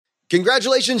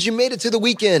Congratulations, you made it to the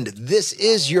weekend. This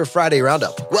is your Friday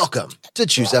Roundup. Welcome to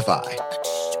Choose FI.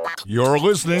 You're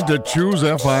listening to Choose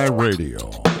FI Radio.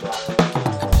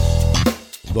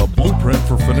 The blueprint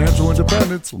for financial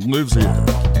independence lives here.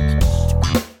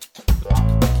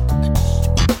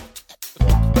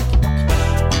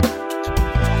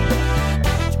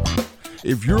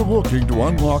 If you're looking to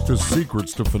unlock the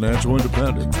secrets to financial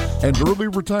independence and early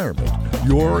retirement,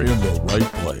 you're in the right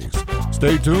place.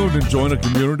 Stay tuned and join a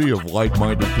community of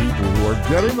like-minded people who are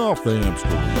getting off the hamster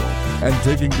wheel and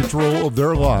taking control of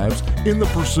their lives in the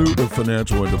pursuit of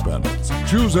financial independence.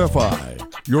 Choose FI,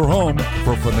 your home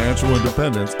for financial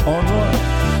independence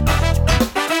online.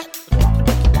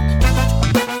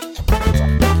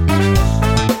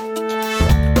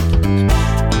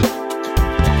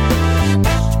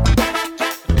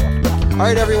 All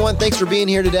right, everyone, thanks for being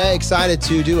here today. Excited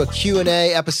to do a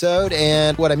Q&A episode.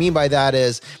 And what I mean by that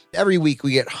is every week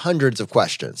we get hundreds of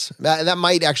questions. That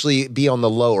might actually be on the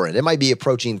lower end. It might be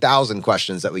approaching 1,000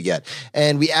 questions that we get.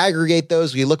 And we aggregate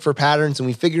those, we look for patterns, and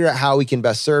we figure out how we can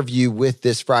best serve you with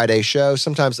this Friday show.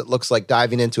 Sometimes it looks like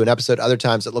diving into an episode. Other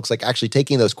times it looks like actually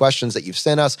taking those questions that you've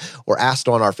sent us or asked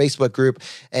on our Facebook group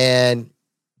and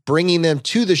bringing them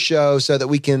to the show so that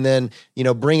we can then,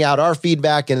 bring out our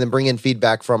feedback and then bring in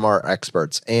feedback from our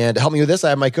experts. And to help me with this, I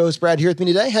have my co-host Brad here with me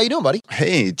today. How you doing, buddy?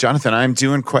 Hey, Jonathan, I'm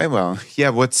doing quite well. Yeah,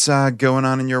 what's going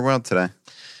on in your world today?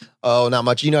 Oh, not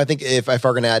much. I think if I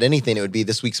were going to add anything, it would be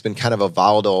this week's been kind of a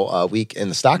volatile week in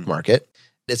the stock market.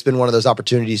 It's been one of those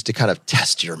opportunities to kind of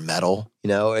test your mettle,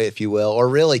 if you will, or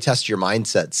really test your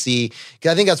mindset. See,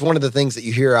 because I think that's one of the things that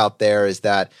you hear out there is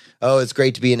that, it's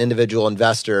great to be an individual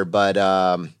investor, but,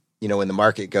 when the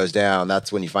market goes down,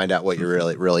 that's when you find out what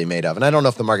you're really made of. And I don't know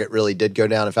if the market really did go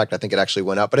down. In fact, I think it actually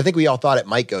went up, but I think we all thought it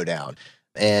might go down.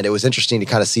 And it was interesting to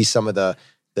kind of see some of the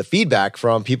feedback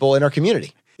from people in our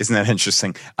community. Isn't that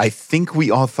interesting? I think we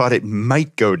all thought it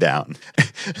might go down.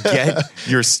 Get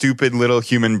your stupid little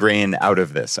human brain out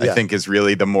of this, I think is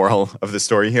really the moral of the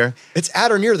story here. It's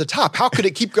at or near the top. How could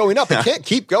it keep going up? It can't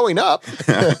keep going up.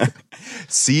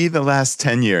 See the last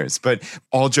 10 years. But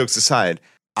all jokes aside,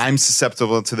 I'm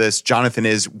susceptible to this. Jonathan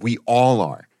is. We all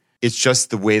are. It's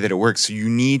just the way that it works. So you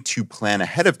need to plan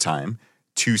ahead of time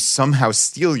to somehow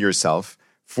steel yourself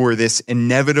for this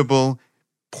inevitable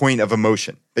point of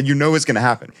emotion that is going to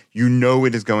happen.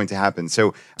 It is going to happen.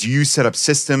 So do you set up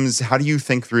systems? How do you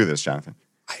think through this, Jonathan?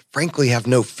 I frankly have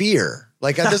no fear.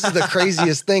 This is the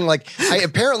craziest thing.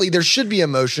 Apparently there should be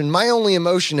emotion. My only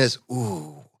emotion is,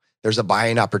 there's a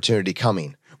buying opportunity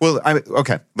coming. Well,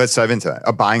 okay, let's dive into that.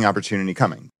 A buying opportunity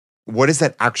coming. What does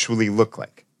that actually look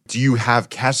like? Do you have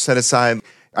cash set aside?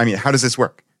 How does this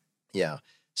work? Yeah.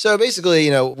 So basically,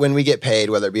 when we get paid,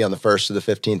 whether it be on the 1st or the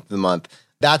 15th of the month,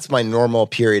 that's my normal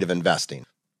period of investing.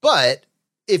 But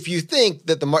if you think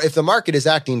that if the market is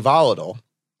acting volatile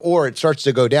or it starts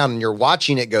to go down and you're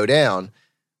watching it go down,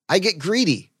 I get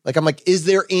greedy. I'm like, is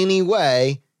there any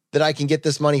way that I can get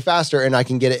this money faster and I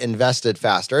can get it invested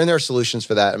faster? And there are solutions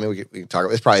for that. We can talk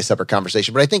about it's probably a separate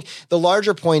conversation. But I think the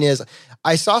larger point is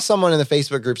I saw someone in the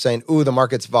Facebook group saying, the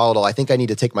market's volatile. I think I need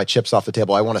to take my chips off the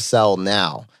table. I want to sell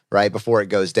now, right, before it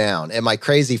goes down. Am I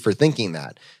crazy for thinking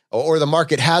that? Or the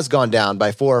market has gone down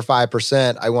by 4 or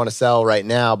 5%. I want to sell right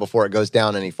now before it goes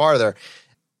down any farther.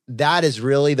 That is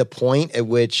really the point at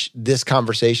which this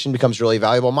conversation becomes really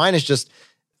valuable. Mine is just,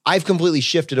 I've completely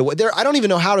shifted away. I don't even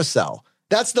know how to sell.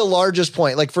 That's the largest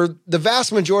point. For the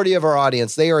vast majority of our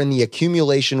audience, they are in the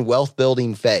accumulation wealth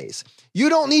building phase. You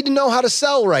don't need to know how to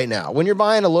sell right now. When you're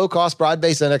buying a low-cost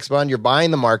broad-based index fund, you're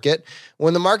buying the market.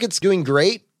 When the market's doing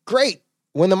great, great.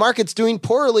 When the market's doing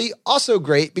poorly, also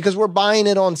great because we're buying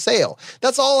it on sale.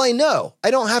 That's all I know.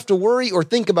 I don't have to worry or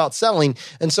think about selling.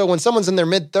 And so when someone's in their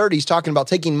mid-30s talking about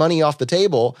taking money off the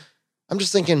table, I'm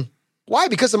just thinking, why?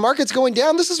 Because the market's going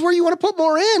down. This is where you want to put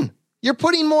more in. You're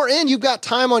putting more in. You've got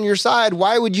time on your side.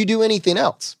 Why would you do anything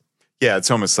else? Yeah,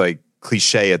 it's almost like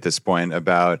cliche at this point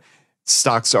about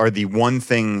stocks are the one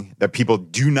thing that people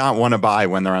do not want to buy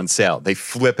when they're on sale. They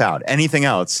flip out. Anything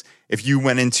else, if you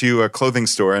went into a clothing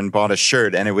store and bought a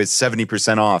shirt and it was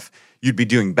 70% off, you'd be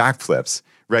doing backflips,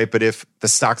 right? But if the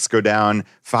stocks go down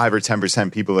 5 or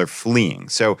 10%, people are fleeing.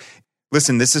 So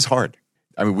listen, this is hard.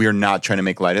 We are not trying to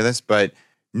make light of this, but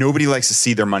nobody likes to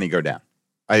see their money go down.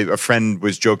 A friend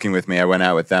was joking with me. Laura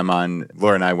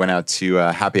and I went out to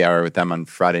a happy hour with them on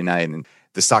Friday night, and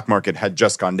the stock market had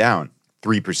just gone down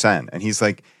 3%. And he's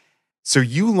like, so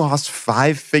you lost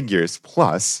 5 figures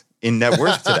plus in net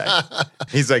worth today.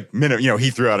 He's like, he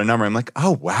threw out a number. I'm like,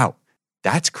 oh, wow,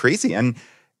 that's crazy. And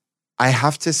I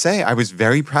have to say, I was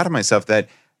very proud of myself that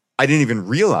I didn't even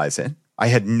realize it. I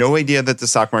had no idea that the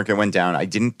stock market went down. I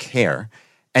didn't care.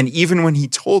 And even when he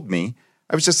told me,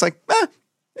 I was just like,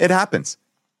 it happens.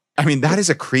 I mean, that is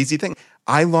a crazy thing.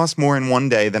 I lost more in one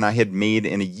day than I had made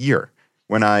in a year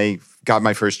when I got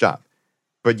my first job.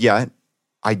 But yet,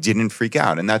 I didn't freak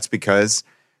out. And that's because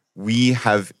we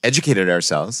have educated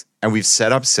ourselves and we've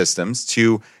set up systems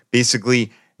to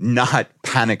basically not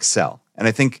panic sell. And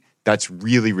I think that's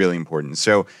really, really important.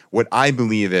 So what I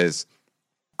believe is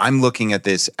I'm looking at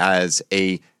this as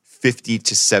a 50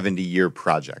 to 70 year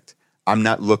project. I'm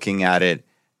not looking at it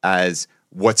as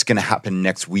what's going to happen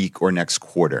next week or next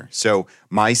quarter. So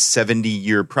my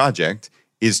 70-year project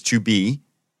is to be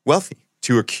wealthy,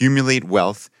 to accumulate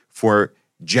wealth for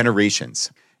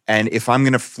generations. And if I'm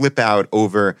going to flip out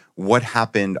over what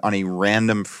happened on a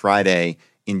random Friday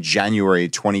in January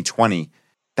 2020,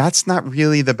 that's not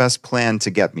really the best plan to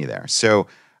get me there. So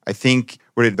I think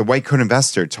the White Coat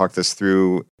Investor talked us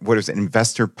through, what is it,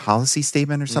 investor policy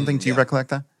statement or something? Do you recollect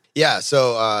that? Yeah.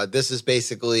 So this is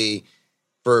basically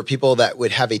for people that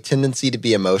would have a tendency to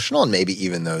be emotional, and maybe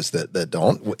even those that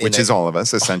don't. Which is all of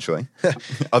us, essentially.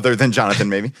 Other than Jonathan,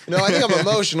 maybe. No, I think I'm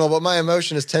emotional, but my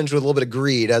emotion is tinged with a little bit of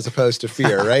greed as opposed to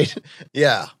fear, right?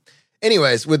 Yeah.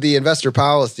 Anyways, with the investor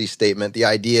policy statement, the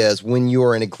idea is when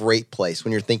you're in a great place,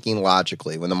 when you're thinking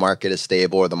logically, when the market is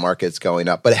stable or the market's going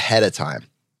up, but ahead of time,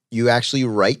 you actually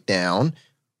write down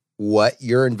what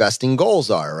your investing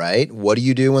goals are, right? What do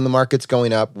you do when the market's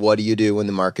going up? What do you do when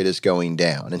the market is going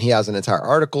down? And he has an entire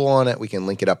article on it. We can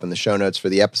link it up in the show notes for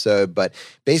the episode. But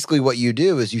basically what you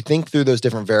do is you think through those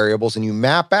different variables and you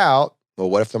map out,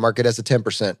 well, what if the market has a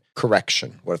 10%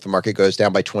 correction? What if the market goes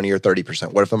down by 20 or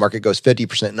 30%? What if the market goes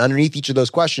 50%? And underneath each of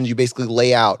those questions, you basically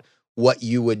lay out what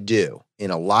you would do in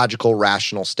a logical,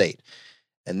 rational state.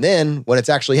 And then when it's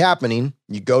actually happening,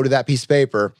 you go to that piece of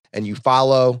paper and you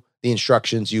follow the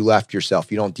instructions you left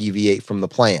yourself. You don't deviate from the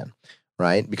plan,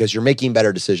 right? Because you're making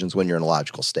better decisions when you're in a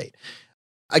logical state.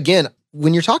 Again,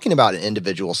 when you're talking about an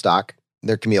individual stock,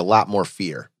 there can be a lot more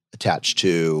fear attached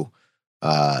to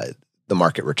the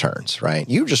market returns, right?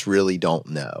 You just really don't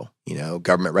know. You know,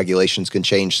 government regulations can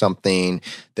change something.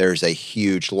 There's a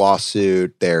huge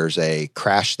lawsuit. There's a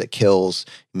crash that kills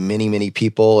many, many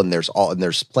people, and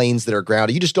there's planes that are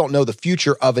grounded. You just don't know the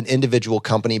future of an individual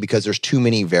company because there's too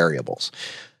many variables.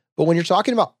 But when you're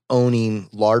talking about owning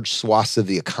large swaths of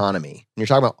the economy, and you're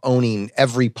talking about owning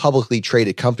every publicly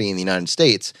traded company in the United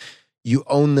States, you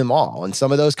own them all. And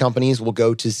some of those companies will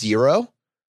go to zero,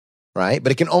 right?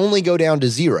 But it can only go down to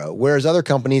zero, whereas other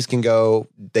companies can double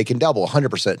 100%, 200%,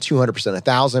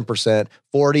 1,000%,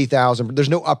 40,000. There's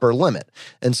no upper limit.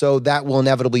 And so that will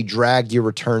inevitably drag your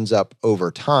returns up over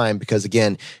time because,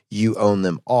 again, you own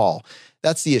them all.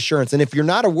 That's the assurance. And if you're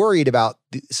not worried about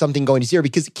something going to zero,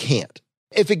 because it can't.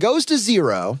 If it goes to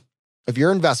zero of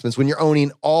your investments, when you're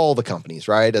owning all the companies,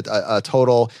 right? A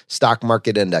total stock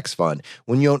market index fund.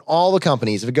 When you own all the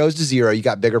companies, if it goes to zero, you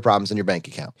got bigger problems in your bank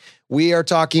account. We are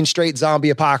talking straight zombie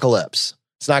apocalypse.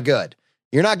 It's not good.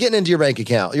 You're not getting into your bank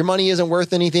account. Your money isn't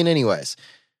worth anything anyways.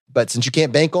 But since you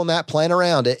can't bank on that, plan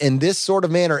around it in this sort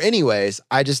of manner anyways,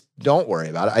 I just don't worry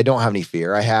about it. I don't have any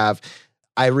fear.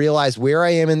 I realize where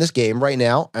I am in this game right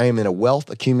now. I am in a wealth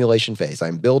accumulation phase.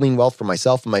 I'm building wealth for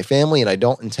myself and my family, and I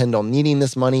don't intend on needing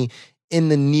this money in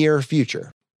the near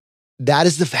future. That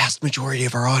is the vast majority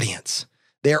of our audience.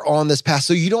 They're on this path.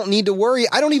 So you don't need to worry.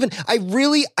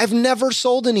 I've never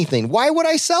sold anything. Why would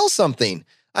I sell something?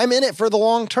 I'm in it for the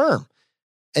long term.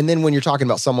 And then when you're talking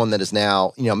about someone that is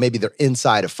now, maybe they're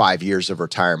inside of 5 years of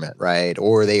retirement, right?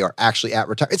 Or they are actually at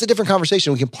retirement. It's a different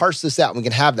conversation. We can parse this out and we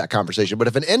can have that conversation. But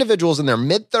if an individual is in their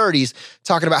mid-30s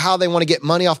talking about how they want to get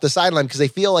money off the sideline because they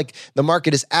feel like the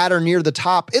market is at or near the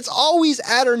top, it's always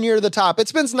at or near the top. It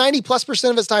spends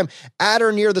 90+% of its time at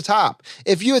or near the top.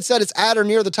 If you had said it's at or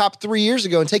near the top 3 years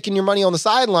ago and taking your money on the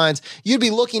sidelines, you'd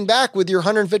be looking back with your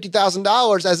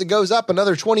 $150,000 as it goes up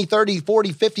another 20, 30,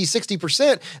 40, 50,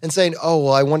 60% and saying, oh,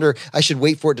 well, I wonder, I should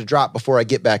wait for it to drop before I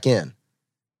get back in.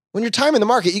 When you're timing the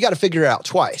market, you got to figure it out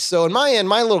twice. So in my end,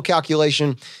 my little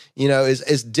calculation,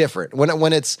 is different.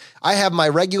 When it's, I have my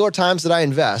regular times that I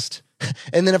invest.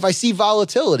 And then if I see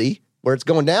volatility where it's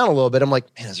going down a little bit, I'm like,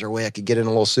 man, is there a way I could get in a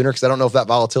little sooner? Because I don't know if that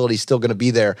volatility is still going to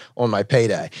be there on my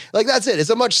payday. Like, that's it.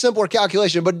 It's a much simpler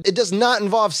calculation, but it does not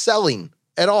involve selling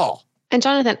at all. And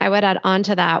Jonathan, I would add on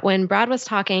to that, when Brad was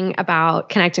talking about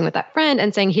connecting with that friend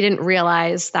and saying he didn't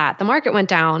realize that the market went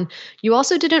down, you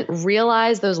also didn't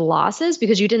realize those losses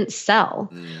because you didn't sell.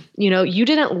 You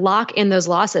didn't lock in those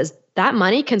losses. That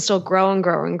money can still grow and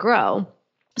grow and grow.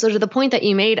 So to the point that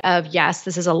you made of, yes,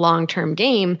 this is a long-term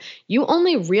game, you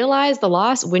only realize the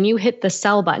loss when you hit the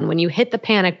sell button, when you hit the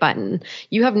panic button.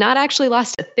 You have not actually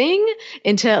lost a thing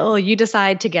until you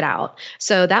decide to get out.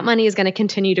 So that money is going to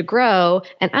continue to grow.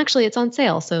 And actually, it's on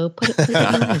sale. So put it in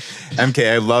there.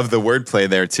 MK, I love the wordplay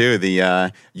there too.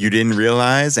 The you didn't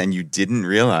realize and you didn't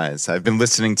realize. I've been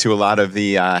listening to a lot of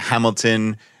the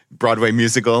Hamilton Broadway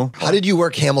musical. How did you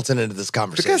work Hamilton into this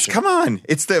conversation? Because come on,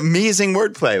 it's the amazing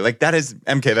wordplay. Like that is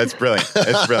MK. That's brilliant.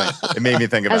 That's brilliant. It made me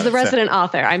think about it. As the resident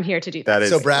author, I'm here to do that.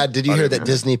 So, Brad, did you hear that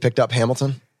Disney picked up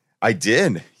Hamilton? I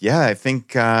did. Yeah, I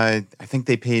think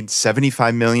they paid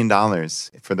 $75 million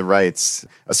for the rights,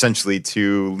 essentially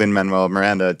to Lin-Manuel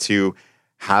Miranda to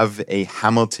have a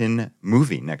Hamilton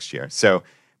movie next year. So,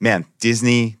 man,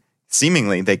 Disney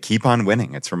seemingly they keep on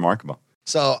winning. It's remarkable.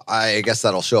 So I guess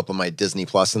that'll show up on my Disney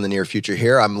Plus in the near future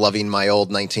here. I'm loving my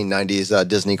old 1990s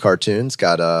Disney cartoons.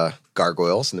 Got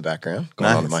gargoyles in the background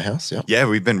going on in my house. Yeah. Yeah,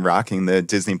 we've been rocking the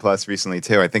Disney Plus recently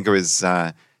too. I think it was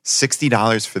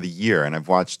 $60 for the year, and I've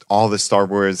watched all the Star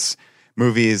Wars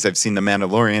movies. I've seen The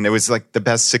Mandalorian. It was like the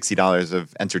best $60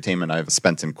 of entertainment I've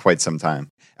spent in quite some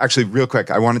time. Actually, real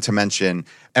quick, I wanted to mention,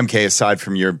 MK, aside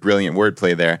from your brilliant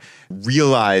wordplay there,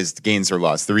 realized gains or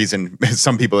loss. The reason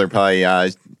some people are probably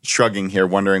shrugging here,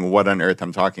 wondering what on earth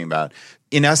I'm talking about.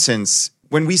 In essence,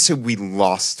 when we say we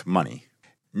lost money,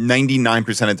 99%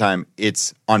 of the time,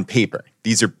 it's on paper.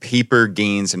 These are paper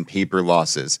gains and paper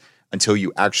losses until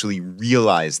you actually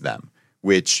realize them,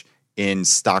 which in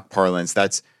stock parlance,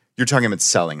 you're talking about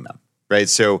selling them, right?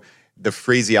 So the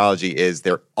phraseology is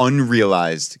they're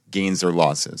unrealized gains or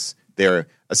losses. They're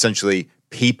essentially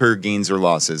paper gains or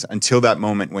losses until that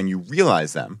moment when you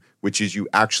realize them, which is you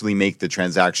actually make the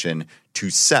transaction to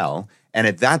sell. And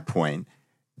at that point,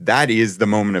 that is the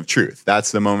moment of truth.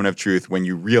 That's the moment of truth when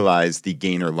you realize the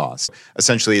gain or loss.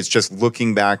 Essentially, it's just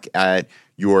looking back at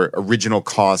your original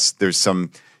costs. There's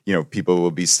some, people will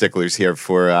be sticklers here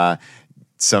for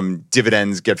some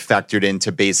dividends get factored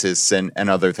into basis and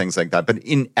other things like that. But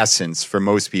in essence, for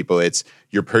most people, it's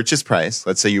your purchase price.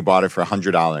 Let's say you bought it for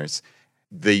 $100.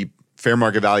 The fair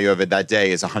market value of it that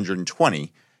day is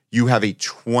 $120. You have a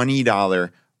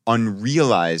 $20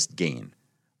 unrealized gain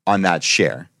on that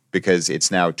share because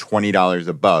it's now $20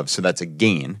 above. So that's a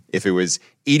gain. If it was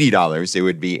 $80, it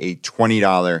would be a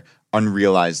 $20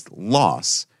 unrealized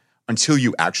loss until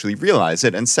you actually realize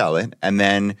it and sell it. And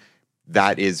then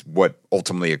that is what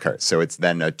ultimately occurs. So it's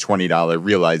then a $20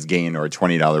 realized gain or a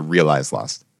 $20 realized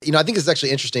loss. I think it's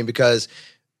actually interesting because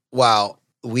while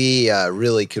we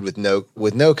really could with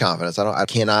no confidence, I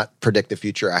cannot predict the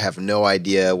future. I have no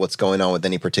idea what's going on with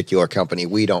any particular company.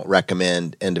 We don't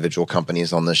recommend individual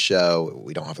companies on this show.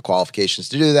 We don't have the qualifications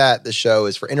to do that. The show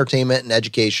is for entertainment and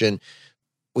education.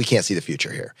 We can't see the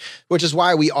future here, which is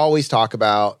why we always talk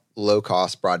about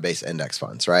low-cost, broad-based index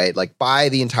funds, right? Like buy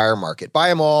the entire market, buy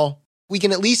them all. We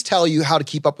can at least tell you how to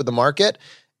keep up with the market,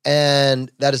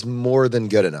 and that is more than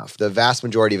good enough. The vast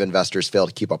majority of investors fail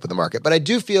to keep up with the market. But I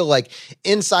do feel like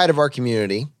inside of our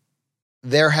community,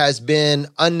 there has been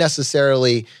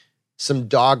unnecessarily some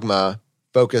dogma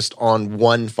focused on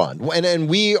one fund. And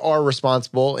we are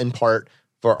responsible in part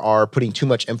for our putting too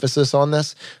much emphasis on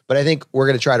this, but I think we're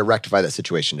going to try to rectify that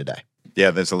situation today. Yeah,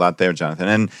 there's a lot there, Jonathan.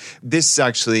 And this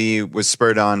actually was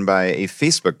spurred on by a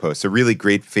Facebook post, a really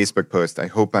great Facebook post. I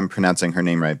hope I'm pronouncing her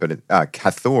name right, but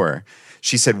Cathor.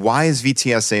 She said, why is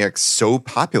VTSAX so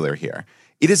popular here?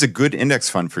 It is a good index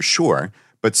fund for sure,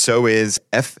 but so is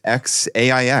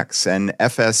FXAIX and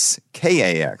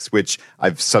FSKAX, which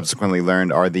I've subsequently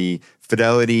learned are the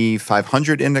Fidelity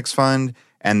 500 Index Fund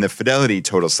and the Fidelity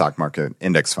Total Stock Market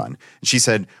Index Fund. And she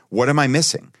said, what am I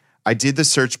missing? I did the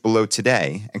search below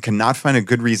today and cannot find a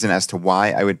good reason as to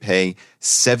why I would pay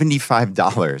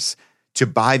 $75 to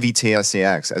buy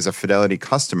VTSAX as a Fidelity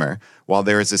customer while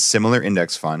there is a similar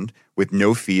index fund with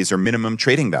no fees or minimum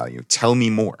trading value. Tell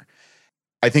me more.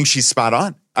 I think she's spot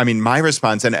on. I mean, my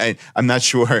response, and I'm not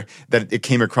sure that it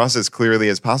came across as clearly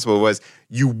as possible, was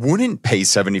you wouldn't pay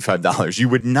 $75. You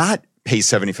would not pay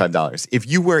 $75. If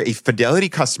you were a Fidelity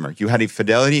customer, you had a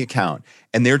Fidelity account,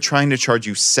 and they're trying to charge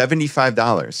you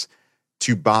 $75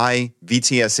 to buy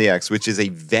VTSAX, which is a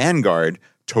Vanguard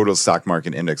total stock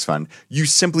market index fund, you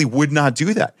simply would not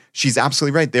do that. She's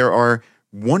absolutely right. There are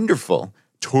wonderful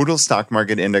total stock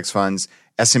market index funds,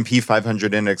 S&P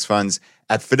 500 index funds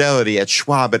at Fidelity, at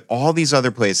Schwab, at all these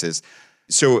other places.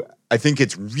 So I think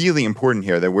it's really important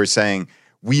here that we're saying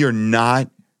we are not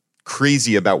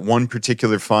crazy about one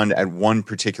particular fund at one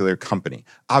particular company.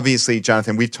 Obviously,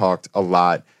 Jonathan, we've talked a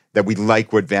lot that we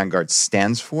like what Vanguard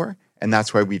stands for, and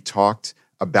that's why we've talked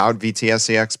about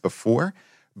VTSAX before.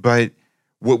 But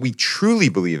what we truly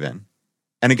believe in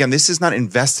And again, this is not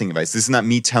investing advice. This is not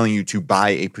me telling you to buy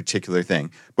a particular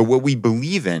thing. But what we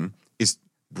believe in is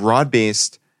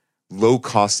broad-based,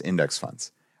 low-cost index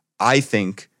funds. I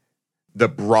think the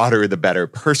broader, the better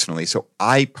personally. So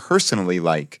I personally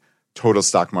like total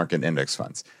stock market index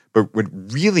funds. But what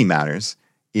really matters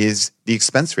is the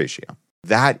expense ratio.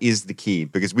 That is the key,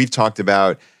 because we've talked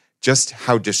about just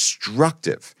how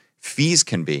destructive fees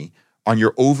can be on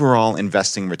your overall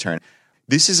investing return.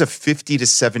 This is a 50 to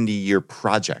 70 year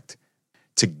project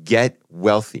to get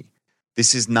wealthy.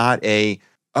 This is not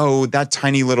that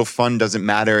tiny little fund doesn't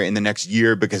matter in the next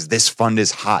year because this fund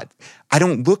is hot. I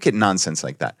don't look at nonsense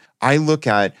like that. I look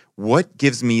at what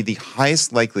gives me the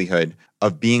highest likelihood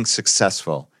of being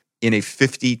successful in a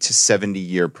 50 to 70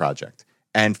 year project.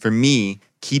 And for me,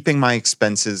 keeping my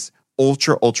expenses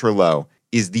ultra low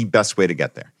is the best way to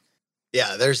get there.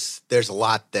 Yeah, there's a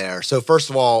lot there. So first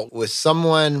of all, with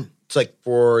someone, it's like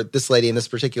for this lady in this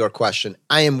particular question,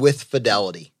 I am with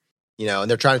Fidelity, and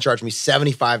they're trying to charge me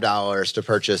 $75 to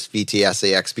purchase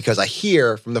VTSAX because I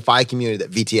hear from the FI community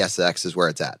that VTSAX is where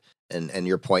it's at. And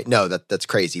your point, no, that's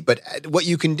crazy. But what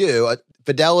you can do,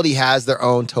 Fidelity has their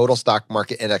own total stock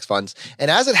market index funds.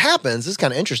 And as it happens, this is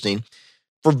kind of interesting.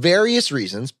 For various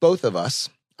reasons, both of us,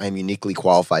 I am uniquely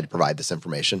qualified to provide this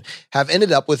information, have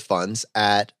ended up with funds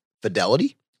at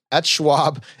Fidelity, at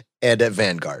Schwab, and at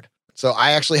Vanguard. So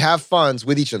I actually have funds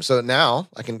with each of them. So now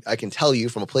I can tell you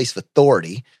from a place of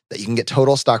authority that you can get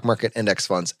total stock market index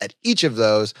funds at each of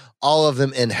those, all of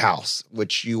them in-house,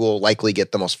 which you will likely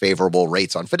get the most favorable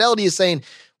rates on. Fidelity is saying,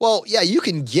 well, yeah, you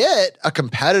can get a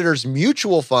competitor's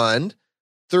mutual fund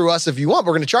through us if you want.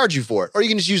 We're going to charge you for it. Or you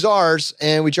can just use ours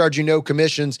and we charge you no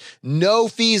commissions, no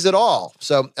fees at all.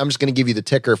 So I'm just going to give you the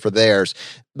ticker for theirs.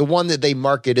 The one that they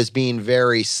market as being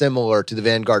very similar to the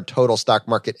Vanguard Total Stock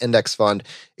Market Index Fund,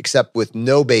 except with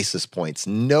no basis points,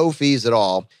 no fees at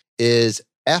all, is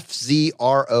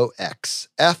FZROX.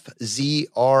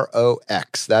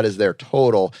 FZROX. That is their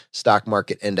Total Stock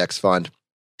Market Index Fund.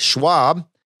 Schwab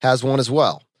has one as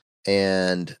well.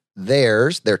 And their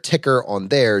ticker on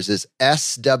theirs is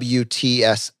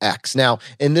SWTSX. Now,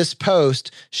 in this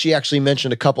post, she actually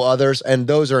mentioned a couple others, and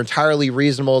those are entirely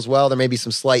reasonable as well. There may be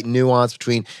some slight nuance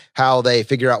between how they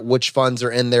figure out which funds are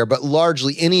in there, but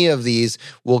largely any of these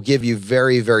will give you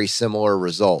very, very similar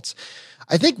results.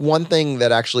 I think one thing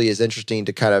that actually is interesting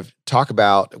to kind of talk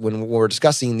about when we're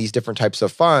discussing these different types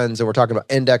of funds, and we're talking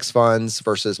about index funds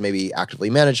versus maybe actively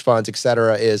managed funds, et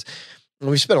cetera, is, and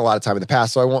we've spent a lot of time in the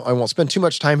past, so I won't spend too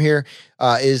much time here,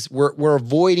 is we're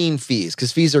avoiding fees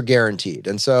because fees are guaranteed.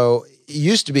 And so it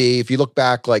used to be, if you look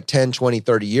back like 10, 20,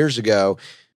 30 years ago,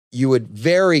 it would be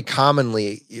very common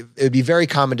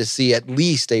to see at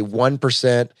least a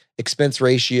 1% expense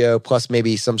ratio plus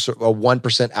maybe some sort of a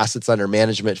 1% assets under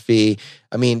management fee.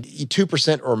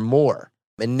 2% or more.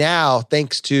 And now,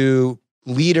 thanks to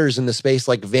leaders in the space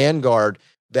like Vanguard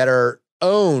that are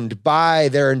owned by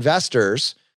their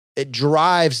investors, it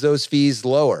drives those fees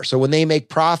lower. So when they make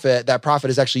profit, that profit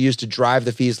is actually used to drive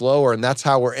the fees lower. And that's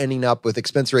how we're ending up with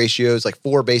expense ratios like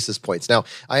 4 basis points. Now,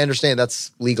 I understand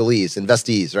that's legalese,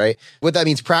 investees, right? What that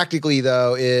means practically,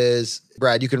 though, is,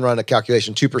 Brad, you can run a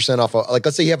calculation 2% off of, like,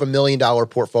 let's say you have $1 million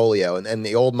portfolio and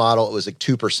the old model, it was like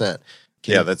 2%.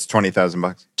 That's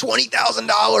 $20,000.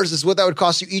 $20,000 is what that would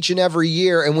cost you each and every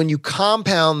year. And when you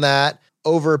compound that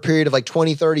over a period of like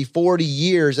 20, 30, 40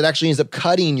 years, it actually ends up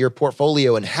cutting your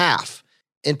portfolio in half.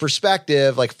 In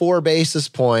perspective, like 4 basis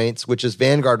points, which is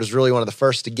Vanguard was really one of the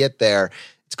first to get there,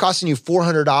 it's costing you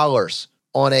 $400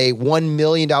 on a $1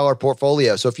 million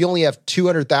portfolio. So if you only have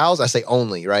 200,000, I say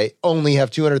only, right? Only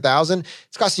have 200,000,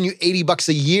 it's costing you $80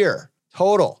 a year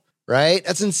total, right?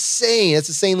 That's insane. That's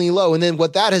insanely low. And then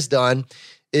what that has done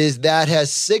is that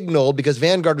has signaled, because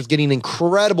Vanguard was getting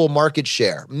incredible market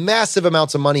share, massive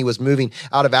amounts of money was moving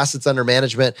out of assets under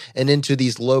management and into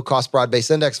these low-cost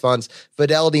broad-based index funds.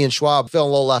 Fidelity and Schwab felt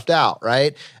a little left out,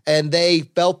 right? And they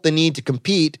felt the need to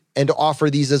compete and to offer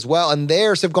these as well. And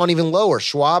theirs have gone even lower.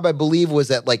 Schwab, I believe, was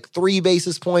at like 3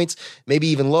 basis points, maybe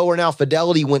even lower now.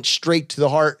 Fidelity went straight to the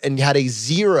heart and had a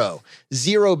zero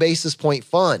basis point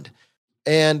fund.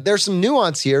 And there's some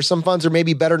nuance here. Some funds are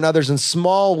maybe better than others in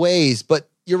small ways, but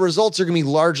your results are going to be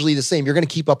largely the same. You're going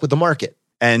to keep up with the market.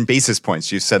 And basis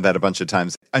points, you've said that a bunch of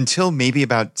times. Until maybe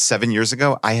about 7 years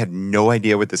ago, I had no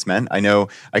idea what this meant. I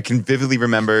can vividly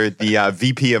remember the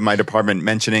VP of my department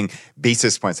mentioning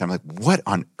basis points. I'm like, what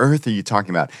on earth are you talking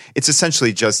about? It's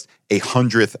essentially just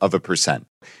 1/100%.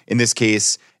 In this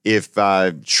case, if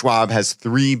Schwab has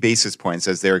 3 basis points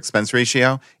as their expense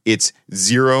ratio, it's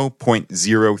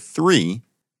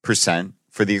 0.03%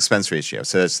 for the expense ratio.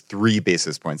 So that's 3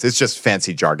 basis points. It's just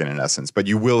fancy jargon in essence, but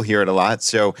you will hear it a lot.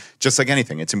 So just like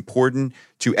anything, it's important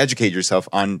to educate yourself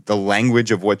on the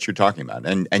language of what you're talking about.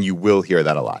 And you will hear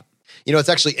that a lot. You know, it's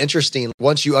actually interesting.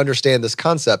 Once you understand this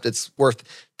concept, it's worth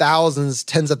thousands,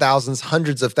 tens of thousands,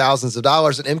 hundreds of thousands of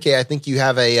dollars. And MK, I think you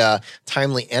have a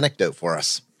timely anecdote for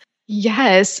us.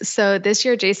 Yes. So this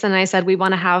year, Jason and I said we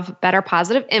want to have better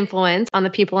positive influence on the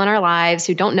people in our lives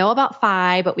who don't know about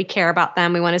FI, but we care about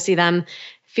them. We want to see them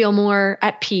feel more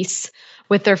at peace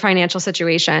with their financial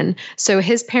situation. So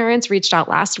his parents reached out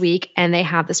last week and they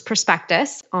have this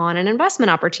prospectus on an investment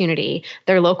opportunity.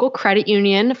 Their local credit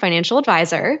union financial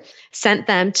advisor sent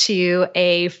them to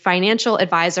a financial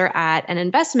advisor at an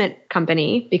investment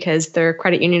company because their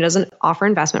credit union doesn't offer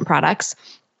investment products.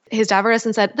 His dad wrote us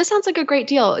and said, "This sounds like a great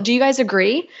deal. Do you guys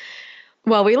agree?"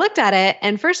 Well, we looked at it,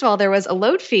 and first of all, there was a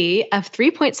load fee of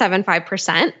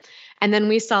 3.75%. And then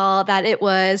we saw that it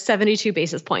was 72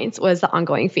 basis points was the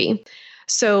ongoing fee.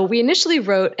 So we initially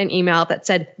wrote an email that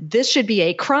said, "This should be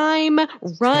a crime,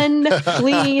 run,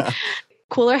 flee."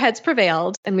 Cooler heads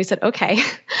prevailed. And we said, okay,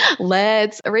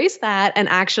 let's erase that, and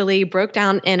actually broke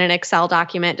down in an Excel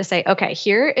document to say, okay,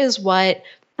 here is what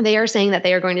they are saying that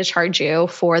they are going to charge you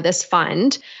for this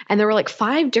fund. And there were like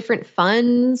 5 different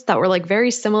funds that were like very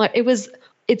similar.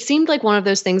 It seemed like one of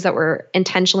those things that were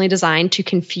intentionally designed to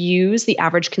confuse the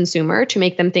average consumer, to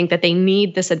make them think that they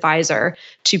need this advisor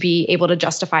to be able to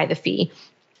justify the fee.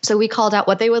 So we called out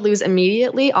what they would lose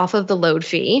immediately off of the load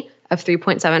fee of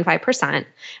 3.75%.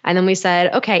 And then we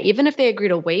said, okay, even if they agree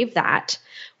to waive that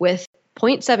with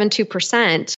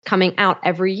 0.72% coming out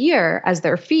every year as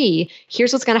their fee,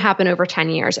 here's what's going to happen over 10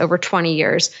 years, over 20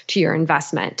 years to your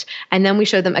investment. And then we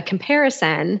showed them a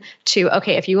comparison to,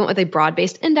 okay, if you went with a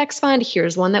broad-based index fund,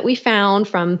 here's one that we found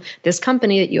from this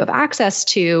company that you have access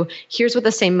to. Here's what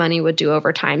the same money would do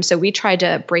over time. So we tried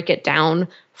to break it down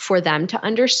for them to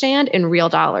understand in real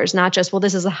dollars, not just, well,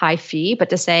 this is a high fee, but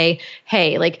to say,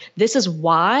 hey, like, this is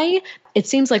why it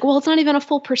seems like, well, it's not even a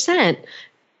full percent.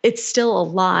 It's still a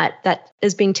lot that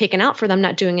is being taken out for them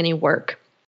not doing any work.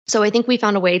 So I think we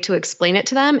found a way to explain it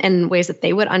to them in ways that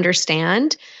they would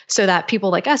understand, so that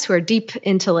people like us who are deep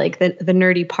into like the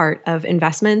nerdy part of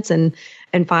investments and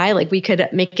FI, like, we could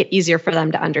make it easier for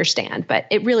them to understand. But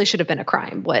it really should have been a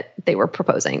crime, what they were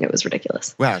proposing. It was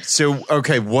ridiculous. Wow. So,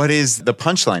 okay, what is the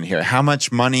punchline here? How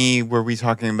much money were we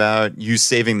talking about you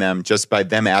saving them just by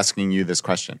them asking you this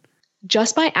question?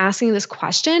 Just by asking this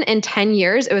question, in 10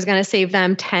 years, it was going to save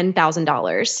them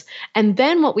 $10,000. And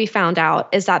then what we found out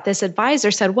is that this advisor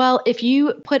said, well, if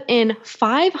you put in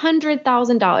 $500,000,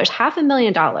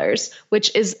 $500,000,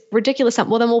 which is ridiculous,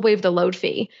 well, then we'll waive the load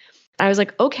fee. I was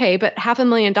like, okay, but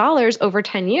 $500,000 over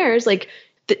 10 years, like,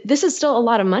 this is still a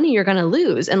lot of money you're going to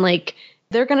lose. And like,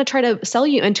 they're going to try to sell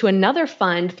you into another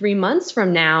fund 3 months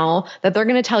from now that they're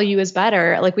going to tell you is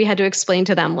better. Like, we had to explain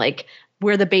to them, like,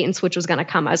 where the bait and switch was going to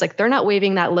come. I was like, they're not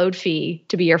waiving that load fee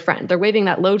to be your friend. They're waiving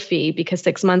that load fee because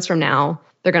 6 months from now,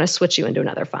 they're going to switch you into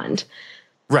another fund.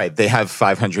 Right. They have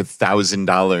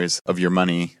 $500,000 of your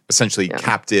money essentially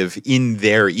captive in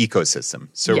their ecosystem.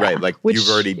 So, right, like, you've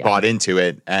already bought into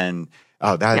it. And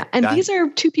these are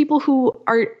 2 people who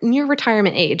are near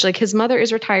retirement age. Like, his mother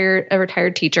is a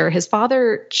retired teacher. His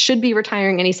father should be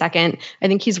retiring any second. I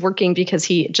think he's working because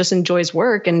he just enjoys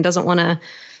work and doesn't want to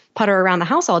putter around the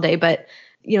house all day. But,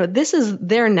 you know, this is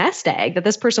their nest egg that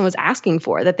this person was asking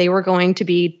for, that they were going to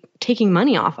be taking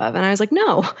money off of. And I was like,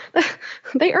 no,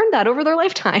 they earned that over their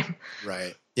lifetime.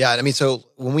 Right. Yeah. I mean, so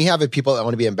when we have people that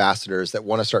want to be ambassadors, that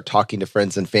want to start talking to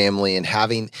friends and family and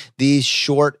having these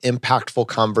short, impactful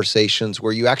conversations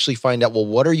where you actually find out, well,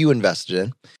 what are you invested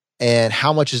in? And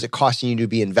how much is it costing you to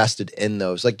be invested in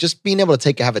those? Like, just being able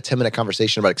to have a 10-minute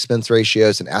conversation about expense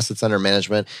ratios and assets under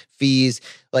management, fees,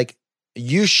 like,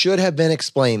 you should have been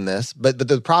explained this, but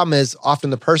the problem is often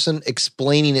the person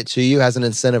explaining it to you has an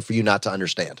incentive for you not to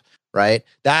understand, right?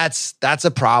 That's a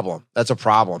problem. That's a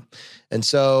problem. And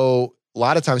so a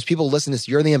lot of times people listen to this,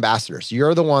 you're the ambassador. So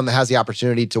you're the one that has the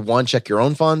opportunity to, one, check your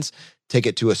own funds, take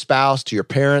it to a spouse, to your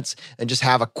parents, and just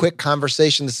have a quick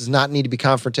conversation. This does not need to be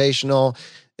confrontational.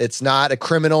 It's not a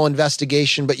criminal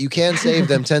investigation, but you can save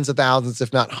them tens of thousands,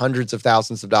 if not hundreds of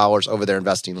thousands of dollars over their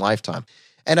investing lifetime.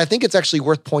 And I think it's actually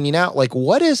worth pointing out, like,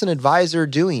 what is an advisor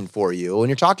doing for you when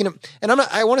you're talking to, and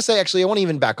I want to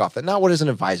even back off it. Not what is an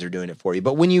advisor doing it for you,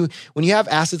 but when you have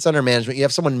assets under management, you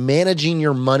have someone managing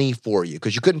your money for you,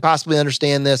 because you couldn't possibly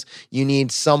understand this. You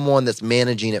need someone that's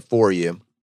managing it for you.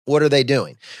 What are they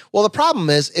doing? Well, the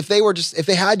problem is if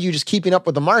they had you just keeping up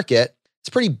with the market, it's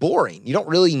pretty boring. You don't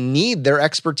really need their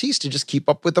expertise to just keep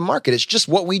up with the market. It's just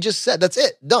what we just said. That's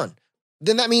it. Done.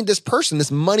 Then that means this person,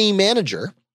 this money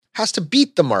manager, has to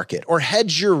beat the market or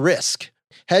hedge your risk.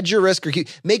 Hedge your risk or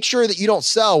make sure that you don't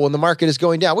sell when the market is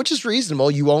going down, which is reasonable.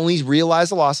 You only realize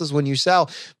the losses when you sell.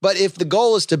 But if the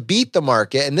goal is to beat the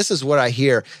market, and this is what I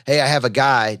hear, hey, I have a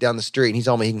guy down the street and he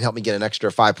told me he can help me get an extra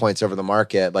 5 points over the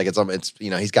market. Like it's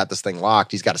he's got this thing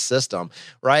locked. He's got a system,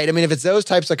 right? I mean, if it's those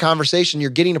types of conversation, you're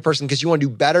getting a person because you want to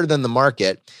do better than the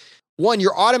market. One,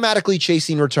 you're automatically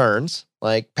chasing returns.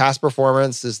 Like past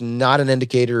performance is not an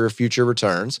indicator of future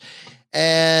returns.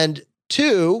 And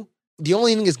two, the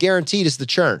only thing that's guaranteed is the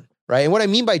churn, right? And what I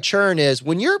mean by churn is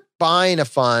when you're buying a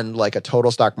fund like a total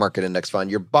stock market index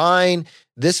fund, you're buying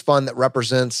this fund that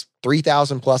represents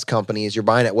 3,000 plus companies. You're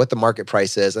buying at what the market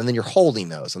price is, and then you're holding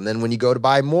those. And then when you go to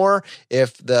buy more,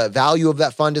 if the value of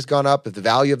that fund has gone up, if the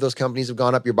value of those companies have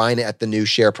gone up, you're buying it at the new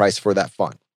share price for that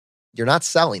fund. You're not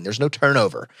selling. There's no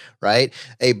turnover, right?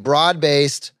 A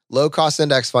broad-based, low-cost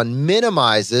index fund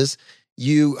minimizes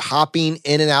you hopping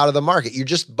in and out of the market. You're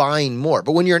just buying more.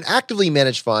 But when you're an actively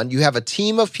managed fund, you have a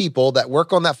team of people that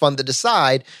work on that fund that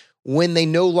decide when they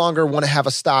no longer want to have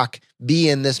a stock be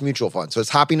in this mutual fund. So it's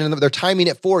hopping in, they're timing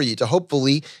it for you to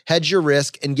hopefully hedge your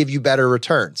risk and give you better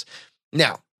returns.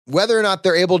 Now, whether or not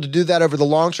they're able to do that over the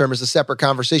long term is a separate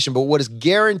conversation. But what is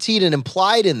guaranteed and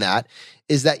implied in that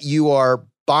is that you are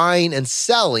buying and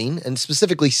selling, and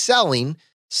specifically selling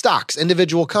stocks,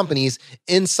 individual companies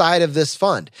inside of this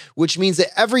fund, which means that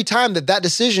every time that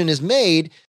decision is made,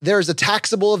 there's a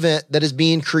taxable event that is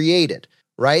being created,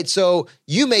 right? So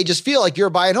you may just feel like you're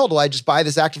a buy and hold. Well, I just buy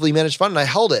this actively managed fund and I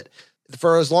held it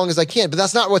for as long as I can. But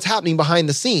that's not what's happening behind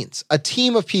the scenes. A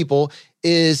team of people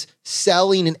is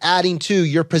selling and adding to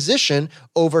your position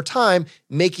over time,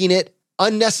 making it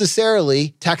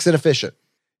unnecessarily tax inefficient.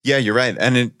 Yeah, you're right.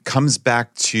 And it comes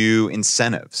back to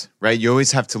incentives, right? You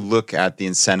always have to look at the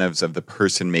incentives of the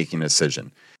person making a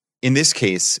decision. In this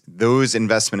case, those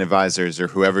investment advisors or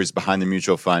whoever's behind the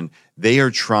mutual fund, they are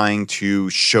trying to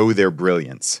show their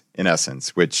brilliance, in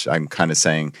essence, which I'm kind of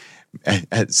saying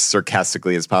as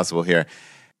sarcastically as possible here.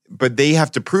 But they have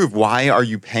to prove, why are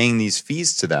you paying these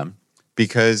fees to them?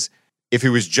 Because if it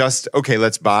was just, okay,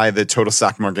 let's buy the total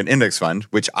stock market index fund,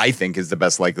 which I think is the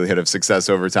best likelihood of success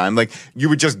over time, like you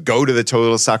would just go to the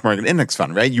total stock market index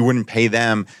fund, right? You wouldn't pay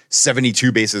them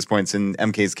 72 basis points in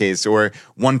MK's case or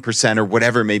 1% or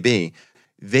whatever it may be.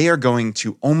 They are going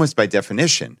to almost by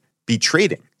definition be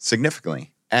trading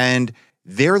significantly. And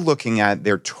they're looking at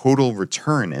their total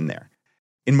return in there.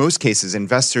 In most cases,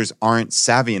 investors aren't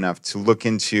savvy enough to look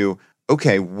into,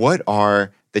 okay, what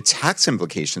are the tax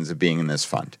implications of being in this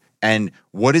fund? And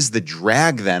what is the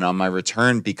drag then on my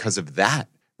return because of that,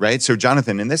 right? So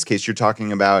Jonathan, in this case, you're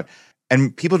talking about,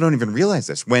 and people don't even realize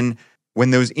this, when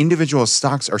those individual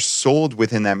stocks are sold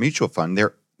within that mutual fund,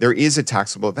 there is a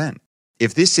taxable event.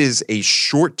 If this is a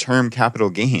short-term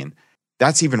capital gain,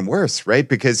 that's even worse, right?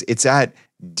 Because it's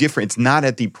not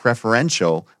at the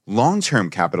preferential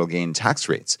long-term capital gain tax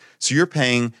rates. So you're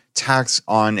paying tax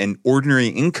on an ordinary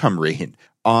income rate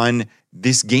on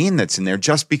this gain that's in there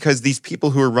just because these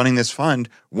people who are running this fund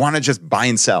want to just buy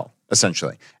and sell,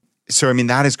 essentially. So, I mean,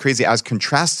 that is crazy as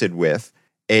contrasted with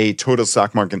a total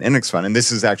stock market index fund. And this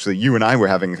is actually, you and I were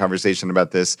having a conversation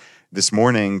about this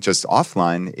morning, just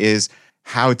offline, is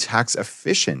how tax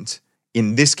efficient.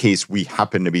 In this case, we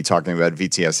happen to be talking about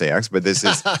VTSAX, but this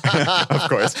is, of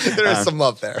course. There is some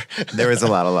love there. There is a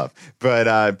lot of love.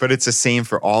 But it's the same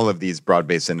for all of these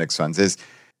broad-based index funds, is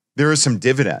there are some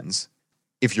dividends.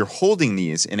 If you're holding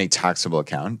these in a taxable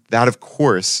account, that of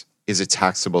course is a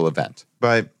taxable event.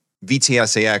 But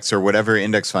VTSAX or whatever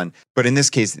index fund, but in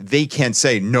this case, they can't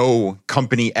say, no,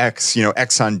 company X,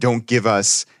 Exxon, don't give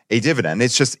us a dividend.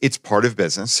 It's part of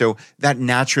business. So that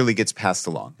naturally gets passed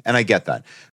along. And I get that.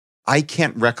 I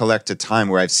can't recollect a time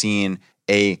where I've seen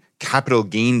a capital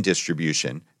gain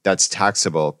distribution that's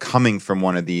taxable coming from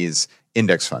one of these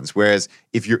index funds. Whereas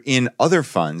if you're in other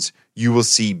funds, you will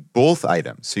see both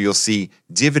items. So you'll see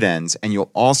dividends and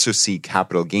you'll also see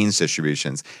capital gains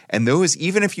distributions. And those,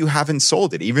 even if you haven't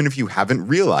sold it, even if you haven't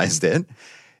realized it,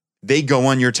 they go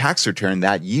on your tax return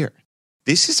that year.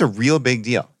 This is a real big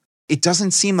deal. It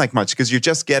doesn't seem like much because you're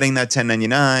just getting that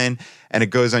 1099 and it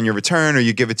goes on your return or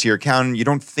you give it to your accountant. You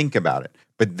don't think about it.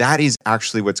 But that is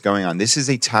actually what's going on. This is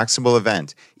a taxable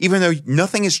event. Even though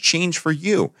nothing has changed for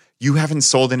you, you haven't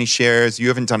sold any shares, you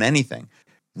haven't done anything.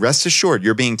 Rest assured,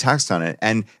 you're being taxed on it.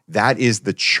 And that is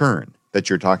the churn that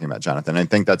you're talking about, Jonathan. I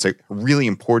think that's a really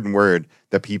important word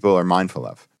that people are mindful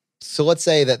of. So let's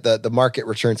say that the market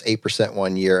returns 8%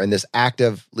 one year and this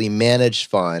actively managed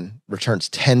fund returns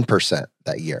 10%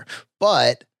 that year.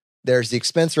 But there's the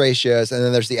expense ratios and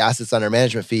then there's the assets under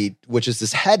management fee, which is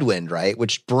this headwind, right?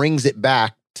 Which brings it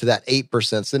back to that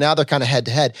 8%. So now they're kind of head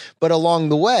to head. But along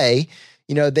the way,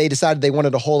 they decided they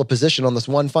wanted to hold a position on this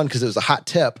one fund because it was a hot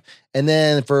tip. And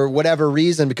then for whatever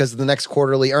reason, because of the next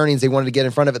quarterly earnings, they wanted to get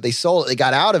in front of it. They sold it. They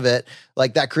got out of it.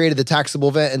 Like that created the taxable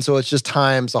event. And so it's just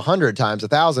times 100, times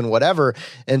 1,000, whatever.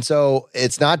 And so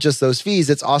it's not just those fees.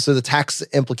 It's also the tax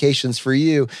implications for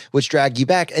you, which drag you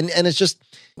back. And it's just,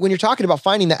 when you're talking about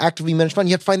finding the actively managed fund,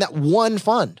 you have to find that one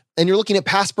fund. And you're looking at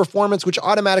past performance, which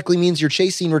automatically means you're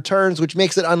chasing returns, which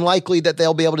makes it unlikely that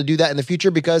they'll be able to do that in the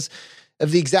future because of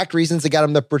the exact reasons that got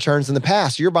them the returns in the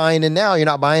past. You're buying in now, you're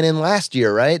not buying in last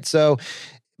year, right? So,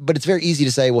 but it's very easy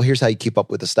to say, well, here's how you keep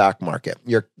up with the stock market.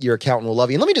 Your accountant will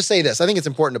love you. And let me just say this. I think it's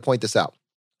important to point this out.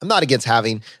 I'm not against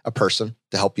having a person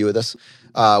to help you with this.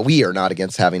 We are not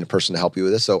against having a person to help you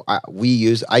with this. So I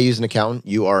use an accountant.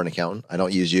 You are an accountant. I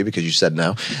don't use you because you said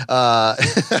no. I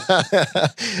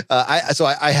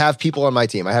have people on my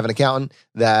team. I have an accountant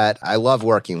that I love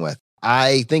working with.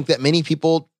 I think that many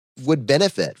people would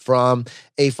benefit from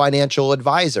a financial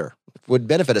advisor,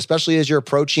 especially as you're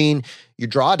approaching your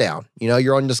drawdown.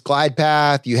 You're on this glide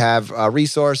path, you have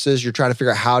resources, you're trying to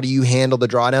figure out how do you handle the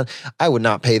drawdown. I would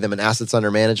not pay them an assets under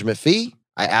management fee.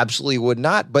 I absolutely would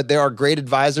not, but there are great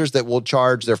advisors that will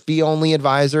charge their fee-only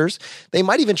advisors. They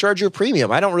might even charge you a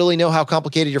premium. I don't really know how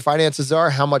complicated your finances are,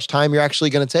 how much time you're actually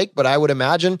going to take, but I would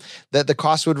imagine that the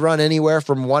cost would run anywhere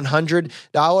from $100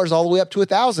 all the way up to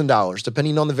 $1,000,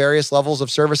 depending on the various levels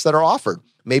of service that are offered.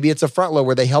 Maybe it's a front load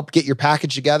where they help get your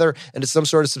package together and it's some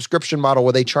sort of subscription model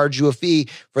where they charge you a fee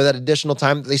for that additional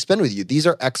time that they spend with you. These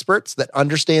are experts that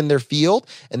understand their field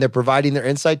and they're providing their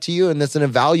insight to you. And that's an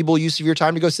invaluable use of your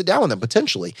time to go sit down with them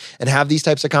potentially and have these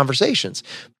types of conversations.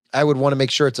 I would want to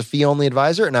make sure it's a fee-only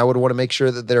advisor, and I would want to make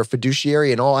sure that they're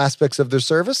fiduciary in all aspects of their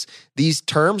service. These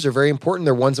terms are very important.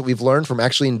 They're ones that we've learned from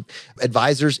actually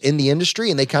advisors in the industry,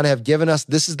 and they kind of have given us,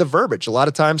 this is the verbiage. A lot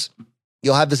of times,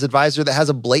 you'll have this advisor that has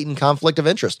a blatant conflict of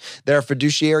interest. They're a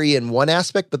fiduciary in one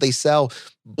aspect, but they sell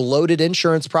bloated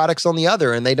insurance products on the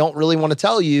other, and they don't really want to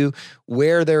tell you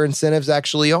where their incentives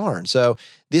actually are. And so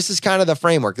this is kind of the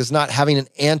framework. It's not an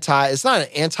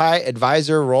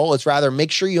anti-advisor role. It's rather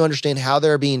make sure you understand how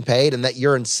they're being paid and that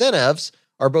your incentives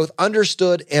are both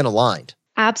understood and aligned.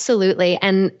 Absolutely.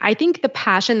 And I think the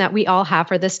passion that we all have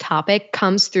for this topic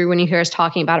comes through when you hear us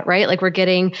talking about it, right? Like we're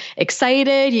getting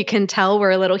excited. You can tell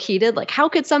we're a little heated. Like, how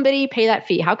could somebody pay that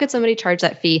fee? How could somebody charge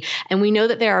that fee? And we know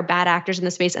that there are bad actors in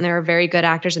the space and there are very good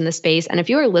actors in the space. And if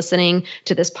you are listening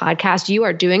to this podcast, you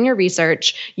are doing your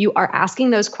research. You are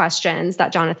asking those questions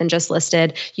that Jonathan just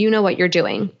listed. You know what you're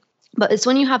doing. But it's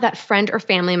when you have that friend or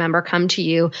family member come to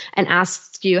you and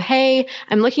ask you, hey,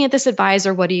 I'm looking at this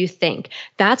advisor. What do you think?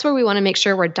 That's where we want to make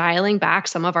sure we're dialing back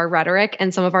some of our rhetoric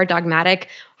and some of our dogmatic.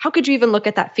 How could you even look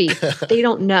at that fee? They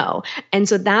don't know. And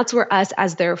so that's where us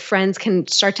as their friends can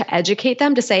start to educate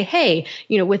them to say, hey,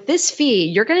 with this fee,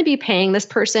 you're going to be paying this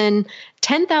person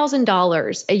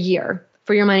 $10,000 a year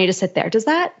for your money to sit there. Do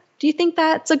you think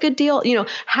that's a good deal?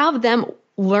 Have them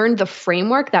learn the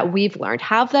framework that we've learned.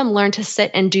 Have them learn to sit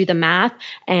and do the math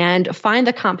and find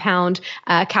the compound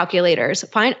calculators,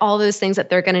 find all those things that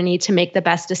they're going to need to make the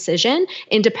best decision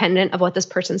independent of what this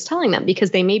person's telling them,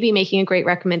 because they may be making a great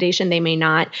recommendation, they may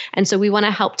not. And so we want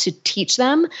to help to teach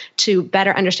them to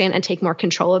better understand and take more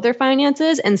control of their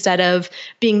finances instead of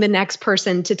being the next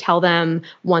person to tell them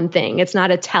one thing. It's not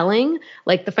a telling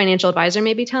like the financial advisor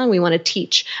may be telling. We want to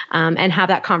teach and have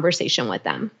that conversation with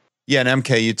them. Yeah, and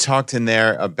MK, you talked in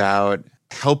there about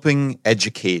helping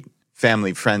educate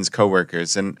family, friends,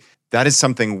 coworkers, and that is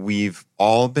something we've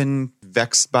all been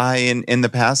vexed by in the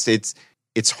past. It's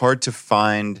hard to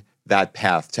find that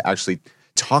path to actually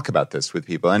talk about this with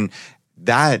people, and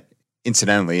that,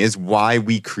 incidentally, is why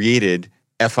we created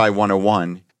FI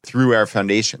 101 through our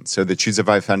foundation. So the Choose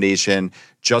FI Foundation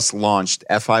just launched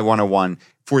FI 101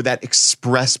 for that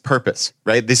express purpose,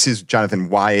 right? This is, Jonathan,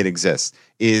 why it exists,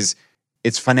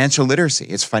 it's financial literacy.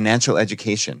 It's financial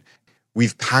education.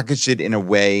 We've packaged it in a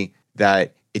way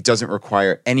that it doesn't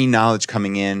require any knowledge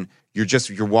coming in.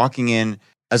 You're walking in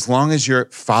as long as you're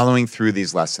following through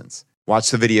these lessons. Watch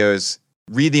the videos,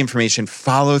 read the information,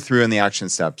 follow through in the action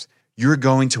steps. You're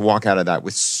going to walk out of that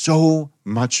with so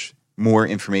much more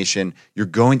information. You're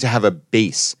going to have a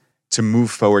base to move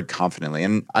forward confidently.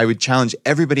 And I would challenge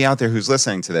everybody out there who's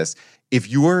listening to this, if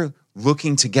you're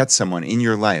looking to get someone in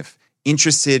your life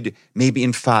interested maybe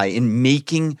in FI, in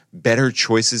making better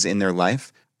choices in their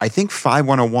life, I think FI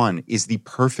 101 is the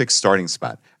perfect starting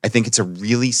spot. I think it's a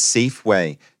really safe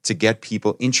way to get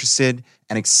people interested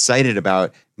and excited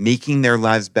about making their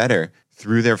lives better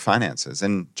through their finances.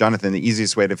 And Jonathan, the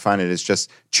easiest way to find it is just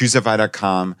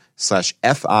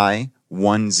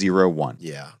choosefi.com/FI101.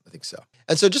 Yeah, I think so.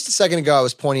 And so just a second ago, I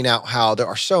was pointing out how there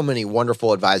are so many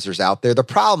wonderful advisors out there. The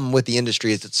problem with the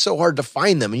industry is it's so hard to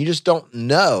find them and you just don't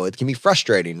know. It can be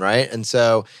frustrating, right? And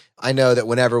so I know that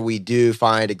whenever we do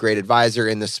find a great advisor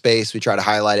in this space, we try to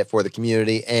highlight it for the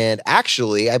community. And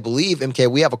actually, I believe,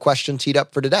 MK, we have a question teed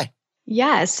up for today.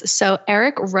 Yes. So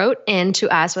Eric wrote in to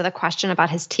us with a question about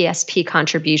his TSP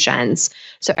contributions.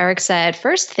 So Eric said,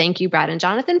 first, thank you, Brad and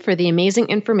Jonathan, for the amazing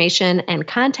information and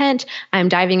content. I'm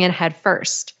diving in head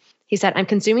first. He said, I'm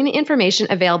consuming the information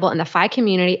available in the FI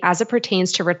community as it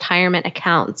pertains to retirement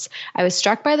accounts. I was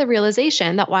struck by the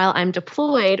realization that while I'm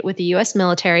deployed with the U.S.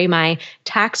 military, my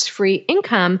tax-free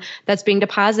income that's being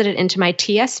deposited into my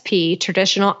TSP,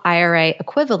 traditional IRA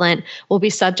equivalent, will be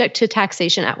subject to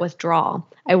taxation at withdrawal.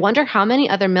 I wonder how many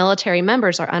other military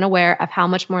members are unaware of how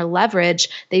much more leverage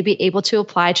they'd be able to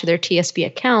apply to their TSP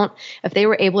account if they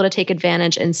were able to take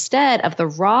advantage instead of the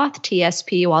Roth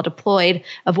TSP while deployed,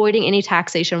 avoiding any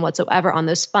taxation whatsoever on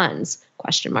those funds? ?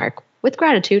 With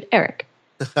gratitude, Eric.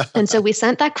 And so we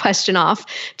sent that question off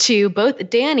to both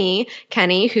Danny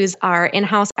Kenny, who's our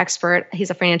in-house expert,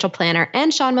 he's a financial planner,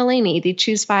 and Sean Mullaney, the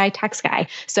ChooseFi tax guy.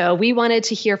 So we wanted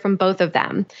to hear from both of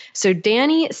them. So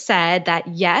Danny said that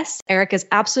yes, Eric is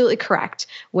absolutely correct.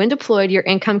 When deployed, your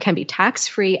income can be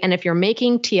tax-free. And if you're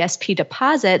making TSP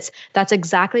deposits, that's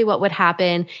exactly what would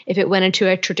happen if it went into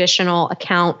a traditional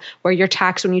account where you're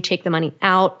taxed when you take the money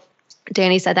out.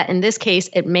 Danny said that in this case,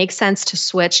 it makes sense to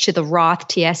switch to the Roth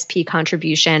TSP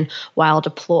contribution while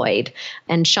deployed.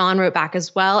 And Sean wrote back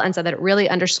as well and said that it really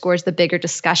underscores the bigger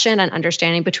discussion and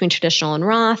understanding between traditional and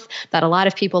Roth, that a lot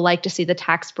of people like to see the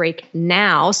tax break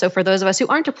now. So for those of us who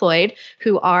aren't deployed,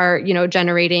 who are,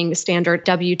 generating standard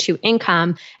W-2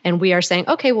 income, and we are saying,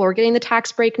 okay, well, we're getting the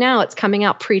tax break now, it's coming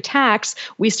out pre-tax,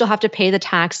 we still have to pay the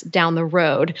tax down the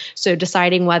road. So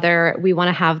deciding whether we want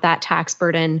to have that tax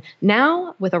burden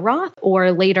now with a Roth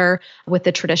or later with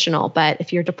the traditional. But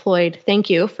if you're deployed, thank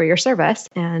you for your service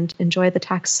and enjoy the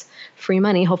tax-free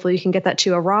money. Hopefully you can get that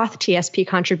to a Roth TSP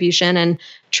contribution and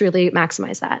truly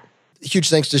maximize that.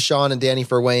 Huge thanks to Sean and Danny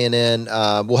for weighing in.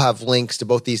 We'll have links to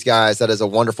both these guys. That is a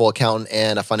wonderful accountant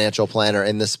and a financial planner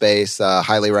in this space.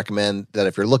 Highly recommend that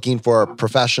if you're looking for a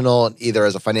professional, either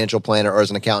as a financial planner or as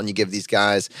an accountant, you give these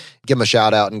guys, give them a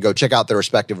shout out and go check out their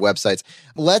respective websites.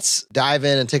 Let's dive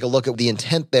in and take a look at the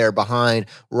intent there behind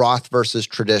Roth versus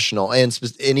traditional. And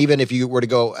even if you were to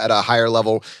go at a higher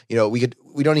level,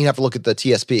 we don't even have to look at the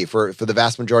TSP. For the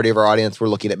vast majority of our audience, we're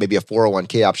looking at maybe a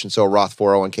 401k option, so a Roth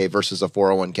 401k versus a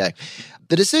 401k.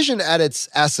 The decision at its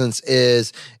essence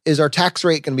is our tax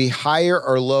rate going to be higher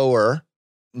or lower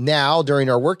now during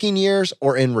our working years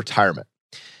or in retirement?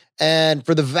 And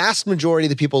for the vast majority of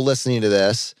the people listening to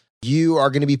this, you are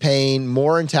going to be paying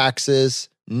more in taxes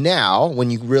now when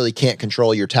you really can't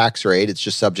control your tax rate. It's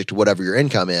just subject to whatever your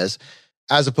income is,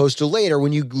 as opposed to later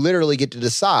when you literally get to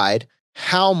decide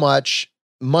how much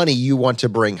money you want to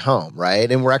bring home,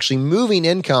 right? And we're actually moving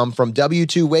income from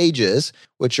W-2 wages,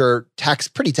 which are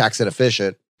pretty tax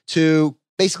inefficient, to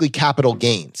basically capital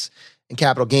gains. And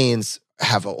capital gains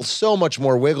have so much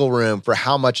more wiggle room for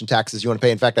how much in taxes you want to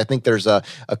pay. In fact, I think there's a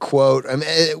quote,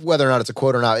 whether or not it's a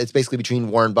quote or not, it's basically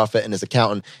between Warren Buffett and his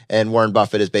accountant. And Warren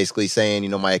Buffett is basically saying,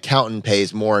 my accountant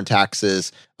pays more in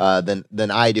taxes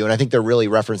than I do. And I think they're really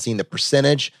referencing the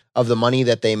percentage of the money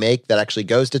that they make that actually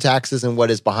goes to taxes. And what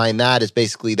is behind that is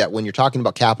basically that when you're talking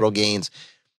about capital gains,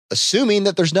 assuming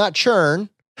that there's not churn,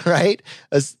 right?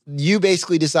 As you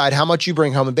basically decide how much you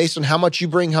bring home. And based on how much you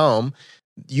bring home,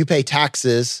 you pay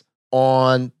taxes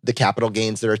on the capital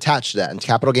gains that are attached to that. And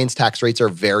capital gains tax rates are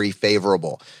very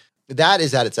favorable. That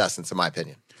is at its essence, in my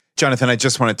opinion. Jonathan, I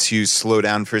just wanted to slow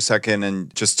down for a second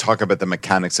and just talk about the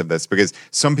mechanics of this, because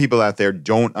some people out there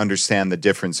don't understand the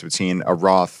difference between a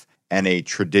Roth and a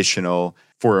traditional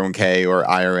 401k or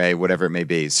IRA, whatever it may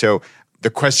be. So the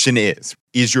question is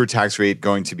your tax rate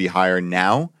going to be higher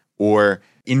now or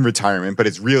in retirement? But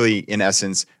it's really, in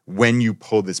essence, when you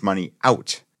pull this money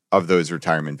out of those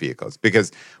retirement vehicles.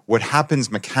 Because what happens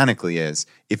mechanically is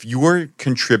if you're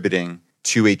contributing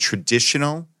to a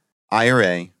traditional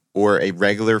IRA or a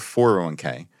regular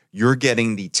 401k, you're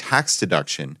getting the tax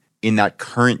deduction in that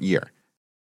current year.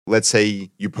 Let's say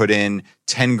you put in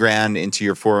 10 grand into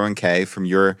your 401k from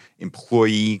your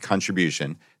employee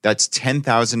contribution. That's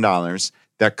 $10,000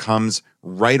 that comes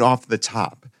right off the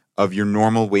top of your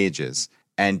normal wages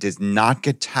and does not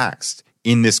get taxed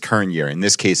in this current year. In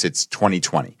this case, it's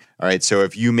 2020. All right. So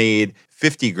if you made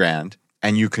 50 grand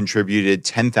and you contributed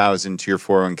 10,000 to your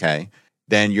 401k,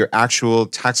 then your actual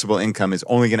taxable income is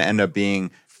only going to end up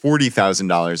being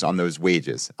 $40,000 on those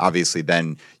wages. Obviously,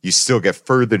 then you still get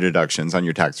further deductions on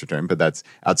your tax return, but that's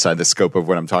outside the scope of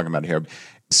what I'm talking about here.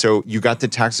 So you got the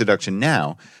tax deduction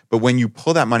now, but when you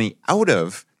pull that money out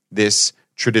of this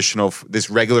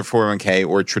regular 401k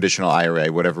or traditional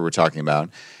IRA, whatever we're talking about,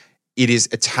 it is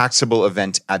a taxable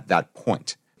event at that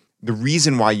point. The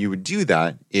reason why you would do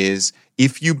that is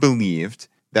if you believed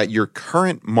that your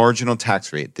current marginal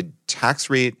tax rate, the tax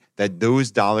rate that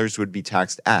those dollars would be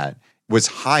taxed at, was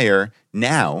higher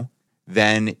now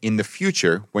than in the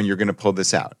future when you're going to pull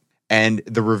this out. And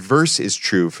the reverse is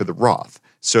true for the Roth.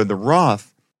 So the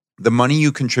Roth, the money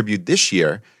you contribute this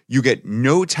year, you get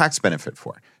no tax benefit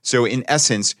for. So in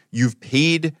essence, you've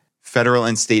paid federal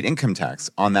and state income tax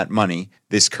on that money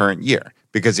this current year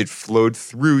because it flowed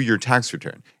through your tax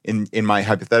return. In my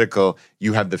hypothetical,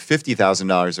 you have the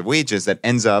 $50,000 of wages that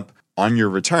ends up on your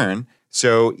return.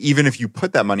 So even if you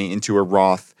put that money into a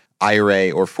Roth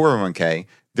IRA or 401k,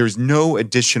 there's no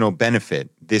additional benefit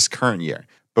this current year.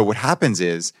 But what happens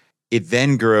is it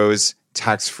then grows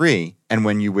tax-free. And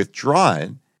when you withdraw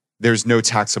it, there's no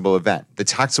taxable event. The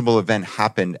taxable event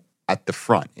happened at the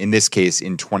front, in this case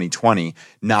in 2020,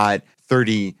 not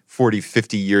 30, 40,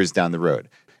 50 years down the road.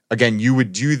 Again, you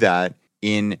would do that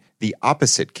in the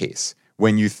opposite case,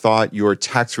 when you thought your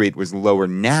tax rate was lower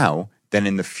now than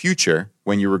in the future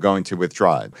when you were going to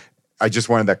withdraw it. I just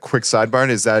wanted that quick sidebar.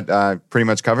 Does that pretty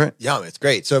much cover it? Yeah, it's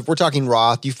great. So if we're talking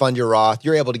Roth, you fund your Roth,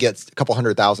 you're able to get a couple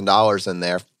 $100,000 in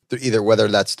there, either whether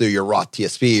that's through your Roth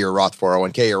TSP or Roth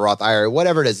 401k or Roth IRA,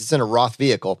 whatever it is, it's in a Roth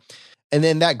vehicle. And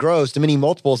then that grows to many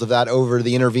multiples of that over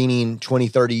the intervening 20,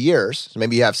 30 years. So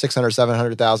maybe you have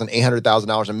 $600,000, $700,000, $800,000,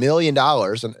 $1 million,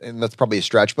 and that's probably a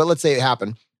stretch, but let's say it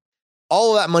happened.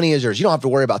 All of that money is yours. You don't have to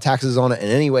worry about taxes on it in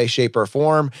any way, shape, or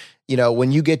form. You know,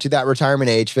 when you get to that retirement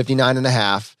age, 59 and a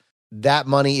half, that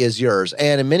money is yours.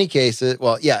 And in many cases,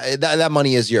 that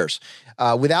money is yours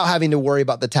without having to worry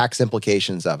about the tax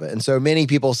implications of it. And so many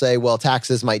people say, well,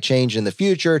 taxes might change in the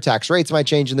future, tax rates might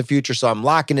change in the future, so I'm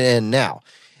locking it in now.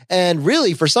 And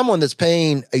really, for someone that's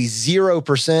paying a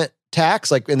 0%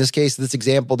 tax, like in this case, this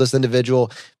example, this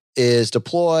individual is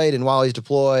deployed, and while he's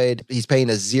deployed, he's paying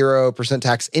a 0%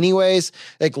 tax anyways.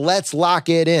 Like, let's lock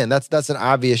it in. That's an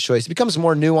obvious choice. It becomes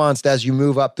more nuanced as you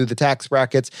move up through the tax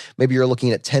brackets. Maybe you're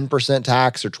looking at 10%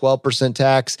 tax or 12%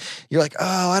 tax. You're like,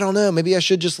 oh, I don't know. Maybe I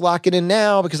should just lock it in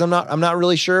now because I'm not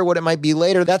really sure what it might be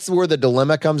later. That's where the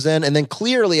dilemma comes in. And then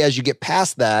clearly, as you get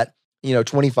past that,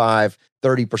 25,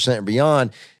 30% and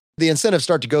beyond, the incentives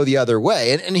start to go the other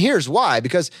way. And here's why,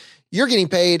 because you're getting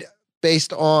paid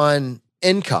based on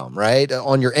income, right?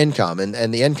 On your income.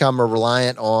 And the income are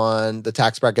reliant on the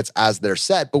tax brackets as they're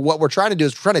set. But what we're trying to do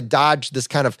is we're trying to dodge this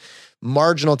kind of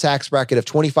marginal tax bracket of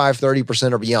 25,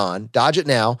 30% or beyond. Dodge it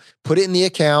now, put it in the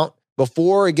account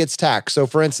before it gets taxed. So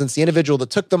for instance, the individual that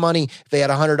took the money, if they had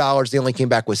 $100, they only came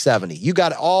back with $70. You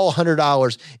got all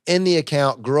 $100 in the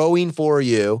account growing for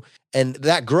you. And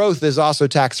that growth is also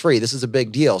tax-free. This is a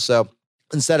big deal. So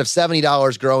instead of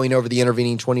 $70 growing over the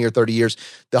intervening 20 or 30 years,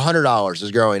 the $100 is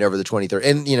growing over the 20, 30,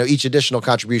 and each additional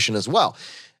contribution as well.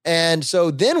 And so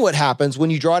then what happens when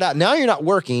you draw it out? Now you're not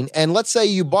working. And let's say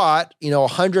you bought,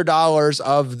 $100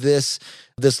 of this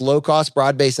low-cost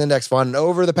broad-based index fund, and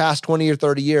over the past 20 or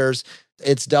 30 years,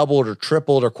 it's doubled or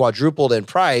tripled or quadrupled in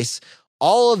price.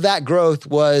 All of that growth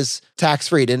was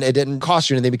tax-free, and it didn't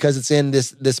cost you anything because it's in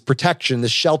this protection,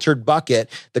 this sheltered bucket.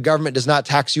 The government does not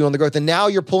tax you on the growth. And now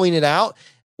you're pulling it out.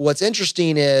 What's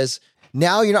interesting is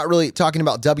now you're not really talking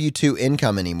about W-2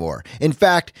 income anymore. In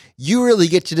fact, you really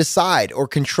get to decide or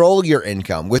control your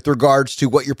income with regards to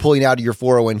what you're pulling out of your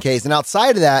 401ks. And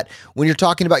outside of that, when you're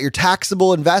talking about your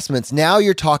taxable investments, now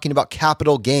you're talking about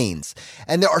capital gains.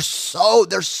 And there's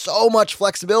so much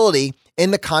flexibility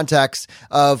in the context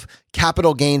of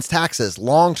capital gains taxes.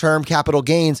 Long-term capital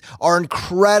gains are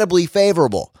incredibly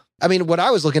favorable. I mean, what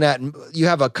I was looking at, you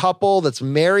have a couple that's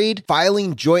married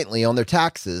filing jointly on their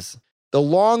taxes. The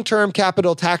long-term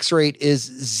capital tax rate is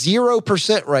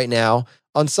 0% right now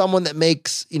on someone that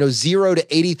makes, $0 to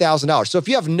 $80,000. So if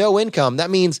you have no income, that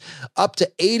means up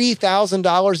to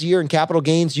 $80,000 a year in capital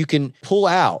gains you can pull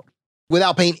out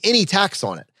without paying any tax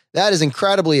on it. That is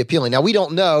incredibly appealing. Now, we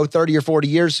don't know 30 or 40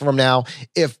 years from now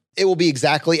if it will be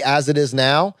exactly as it is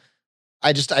now.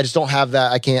 I just don't have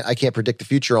that. I can't predict the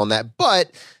future on that.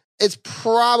 But it's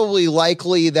probably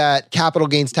likely that capital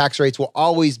gains tax rates will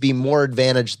always be more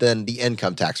advantaged than the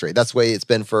income tax rate. That's the way it's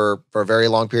been for a very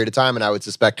long period of time. And I would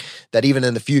suspect that even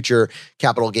in the future,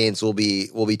 capital gains will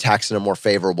be taxed in a more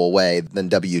favorable way than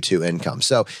W-2 income.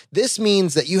 So this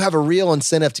means that you have a real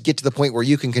incentive to get to the point where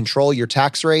you can control your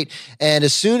tax rate. And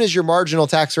as soon as your marginal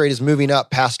tax rate is moving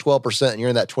up past 12% and you're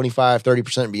in that 25,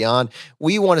 30% and beyond,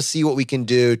 we want to see what we can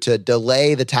do to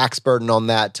delay the tax burden on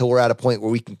that till we're at a point where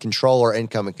we can control our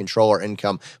income and control control our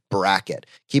income bracket.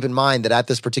 Keep in mind that at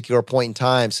this particular point in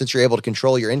time, since you're able to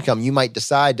control your income, you might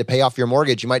decide to pay off your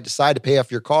mortgage. You might decide to pay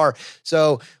off your car.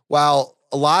 So while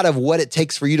a lot of what it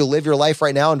takes for you to live your life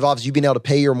right now involves you being able to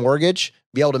pay your mortgage,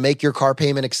 be able to make your car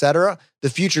payment, et cetera, the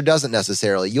future doesn't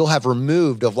necessarily. You'll have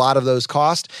removed a lot of those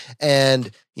costs.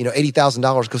 And,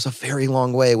 $80,000 goes a very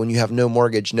long way when you have no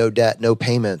mortgage, no debt, no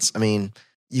payments. I mean,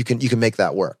 you can make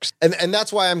that work. And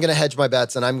that's why I'm going to hedge my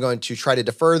bets, and I'm going to try to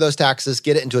defer those taxes,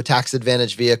 get it into a tax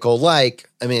advantage vehicle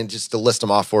just to list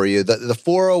them off for you, the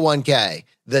 401k,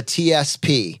 the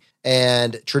TSP,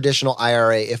 and traditional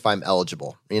IRA if I'm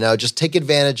eligible. Just take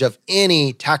advantage of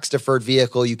any tax-deferred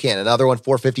vehicle you can. Another one,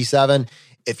 457.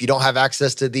 If you don't have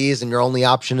access to these and your only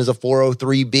option is a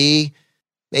 403B,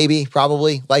 maybe,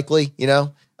 probably, likely,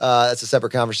 that's a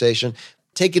separate conversation.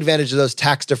 Take advantage of those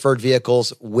tax-deferred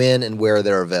vehicles when and where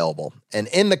they're available. And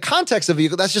in the context of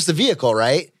vehicle, that's just a vehicle,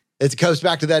 right? It goes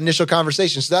back to that initial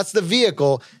conversation. So that's the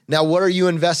vehicle. Now, what are you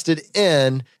invested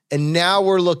in? And now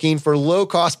we're looking for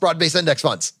low-cost broad-based index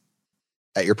funds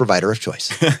at your provider of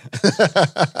choice.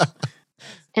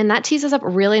 And that tees us up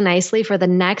really nicely for the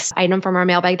next item from our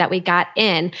mailbag that we got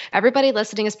in. Everybody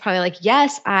listening is probably like,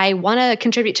 yes, I want to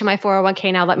contribute to my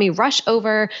 401k now. Let me rush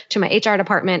over to my HR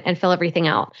department and fill everything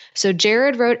out. So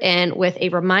Jared wrote in with a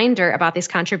reminder about these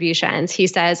contributions. He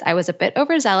says, I was a bit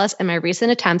overzealous in my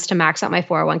recent attempts to max out my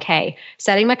 401k,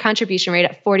 setting my contribution rate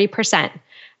at 40%.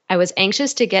 I was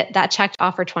anxious to get that checked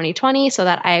off for 2020 so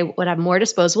that I would have more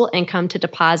disposable income to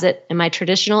deposit in my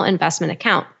traditional investment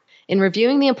account. In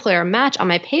reviewing the employer match on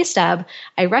my pay stub,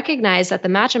 I recognized that the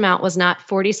match amount was not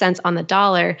 40 cents on the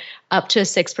dollar up to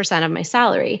 6% of my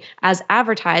salary, as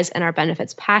advertised in our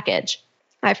benefits package.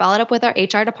 I followed up with our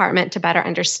HR department to better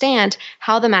understand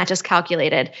how the match is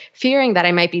calculated, fearing that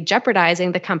I might be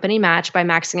jeopardizing the company match by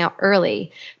maxing out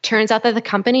early. Turns out that the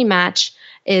company match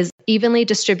is evenly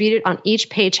distributed on each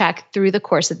paycheck through the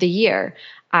course of the year,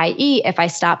 i.e., if I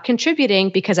stop contributing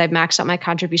because I've maxed out my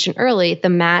contribution early, the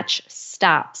match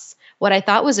stops. What I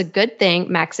thought was a good thing,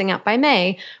 maxing out by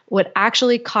May, would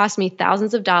actually cost me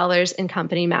thousands of dollars in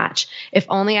company match, if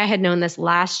only I had known this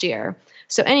last year.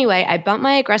 So anyway, I bumped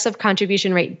my aggressive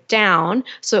contribution rate down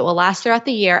so it will last throughout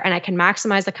the year and I can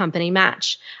maximize the company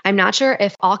match. I'm not sure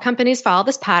if all companies follow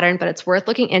this pattern, but it's worth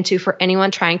looking into for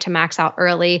anyone trying to max out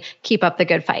early. Keep up the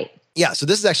good fight. Yeah, so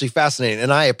this is actually fascinating,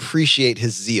 and I appreciate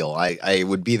his zeal. I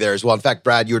would be there as well. In fact,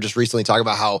 Brad, you were just recently talking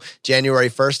about how January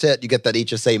 1st hit, you get that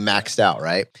HSA maxed out,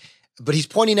 right? But he's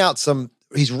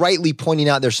rightly pointing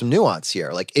out there's some nuance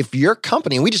here. Like if your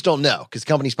company, and we just don't know because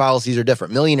companies' policies are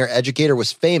different. Millionaire Educator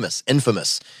was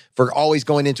infamous for always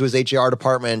going into his HR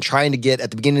department and trying to get, at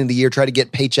the beginning of the year, try to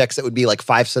get paychecks that would be like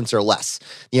 5 cents or less.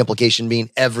 The implication being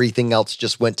everything else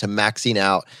just went to maxing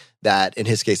out that, in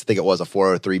his case, I think it was a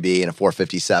 403B and a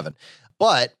 457.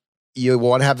 But you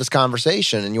want to have this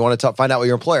conversation and you want to find out with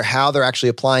your employer how they're actually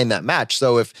applying that match.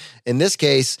 So if, in this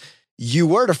case, you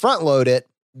were to front load it,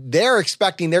 they're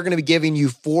expecting they're going to be giving you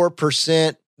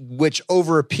 4%, which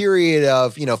over a period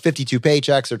of, 52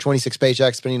 paychecks or 26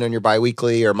 paychecks, depending on your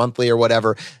biweekly or monthly or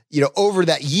whatever, over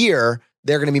that year,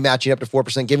 they're going to be matching up to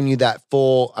 4%, giving you that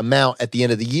full amount at the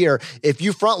end of the year. If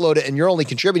you front load it and you're only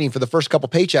contributing for the first couple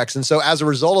paychecks, and so as a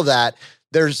result of that,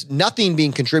 there's nothing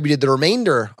being contributed the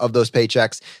remainder of those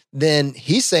paychecks, then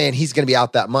he's saying he's going to be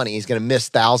out that money. He's going to miss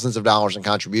thousands of dollars in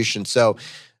contribution. So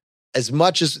as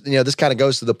much as, this kind of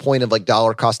goes to the point of like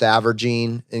dollar cost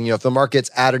averaging, and, if the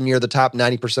market's at or near the top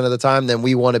 90% of the time, then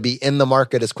we want to be in the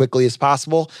market as quickly as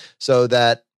possible so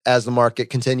that as the market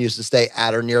continues to stay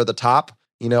at or near the top,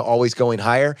 always going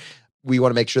higher, we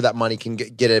want to make sure that money can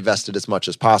get invested as much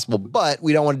as possible. But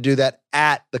we don't want to do that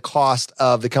at the cost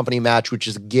of the company match, which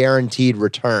is guaranteed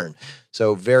return.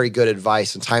 So very good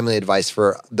advice and timely advice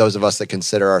for those of us that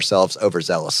consider ourselves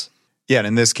overzealous. Yeah, and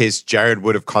in this case, Jared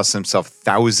would have cost himself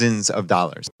thousands of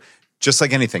dollars. Just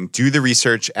like anything, do the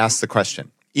research, ask the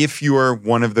question. If you're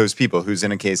one of those people who's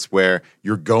in a case where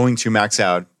you're going to max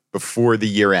out before the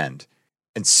year end,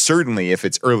 and certainly if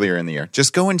it's earlier in the year,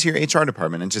 just go into your HR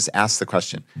department and just ask the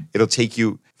question. It'll take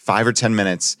you 5 or 10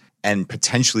 minutes and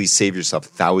potentially save yourself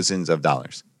thousands of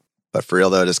dollars. But for real,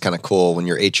 though, it is kind of cool when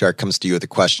your HR comes to you with a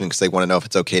question because they want to know if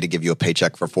it's okay to give you a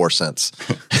paycheck for 4 cents.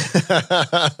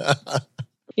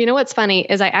 You know what's funny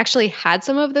is I actually had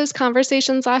some of those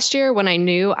conversations last year when I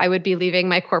knew I would be leaving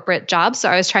my corporate job. So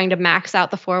I was trying to max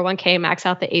out the 401k, max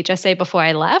out the HSA before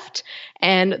I left.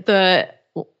 And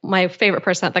my favorite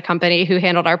person at the company who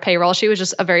handled our payroll, she was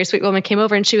just a very sweet woman, came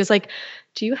over and she was like,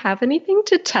 do you have anything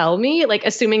to tell me? Like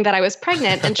assuming that I was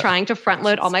pregnant and trying to front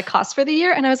load all my costs for the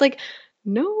year. And I was like,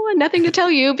 No, nothing to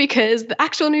tell you because the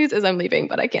actual news is I'm leaving,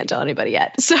 but I can't tell anybody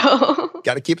yet. So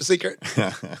Got to keep a secret.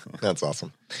 That's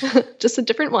awesome. just a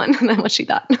different one than what she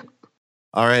thought.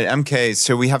 All right, MK.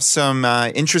 So we have some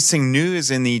interesting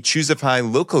news in the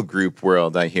Choosify local group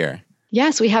world, I hear.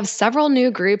 Yes, we have several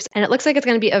new groups, and it looks like it's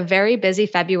going to be a very busy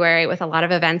February with a lot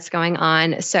of events going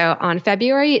on. So on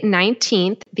February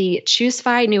 19th, the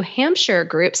Choosify New Hampshire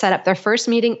group set up their first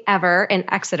meeting ever in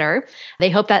Exeter. They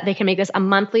hope that they can make this a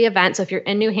monthly event. So if you're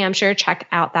in New Hampshire, check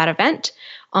out that event.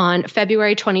 On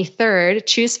February 23rd,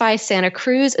 Choosify Santa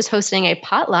Cruz is hosting a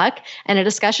potluck and a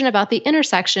discussion about the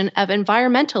intersection of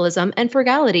environmentalism and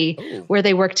frugality, where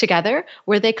they work together,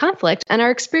 where they conflict, and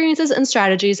our experiences and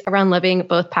strategies around living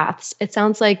both paths. It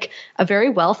sounds like a very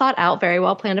well thought out, very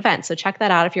well planned event. So check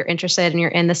that out if you're interested and you're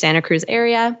in the Santa Cruz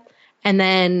area. And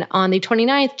then on the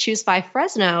 29th, Choosify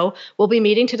Fresno will be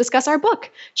meeting to discuss our book,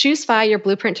 Choosify, Your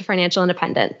Blueprint to Financial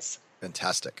Independence.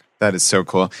 Fantastic. That is so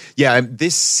cool. Yeah,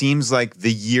 this seems like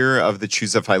the year of the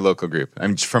Choosify local group. I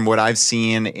mean, from what I've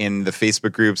seen in the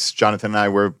Facebook groups, Jonathan and I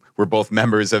were both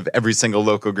members of every single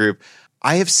local group.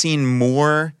 I have seen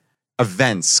more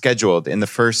events scheduled in the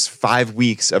first 5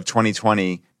 weeks of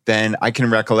 2020 than I can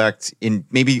recollect in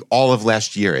maybe all of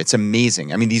last year. It's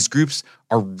amazing. I mean, these groups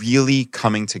are really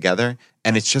coming together,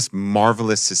 and it's just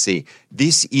marvelous to see.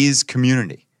 This is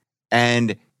community,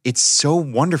 and it's so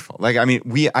wonderful. Like, I mean,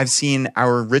 I've seen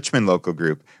our Richmond local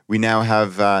group. We now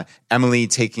have Emily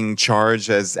taking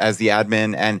charge as the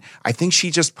admin, and I think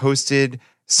she just posted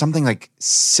something like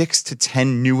 6 to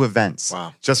 10 new events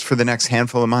just for the next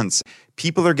handful of months.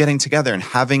 People are getting together and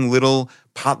having little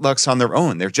potlucks on their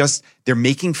own. They're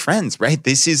making friends, right?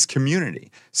 This is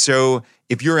community. So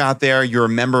if you're out there, you're a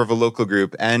member of a local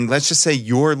group, and let's just say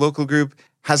your local group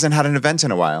hasn't had an event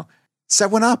in a while, set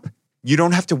one up. You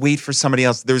don't have to wait for somebody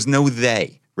else. There's no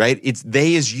they, right? It's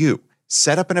they is you.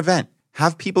 Set up an event.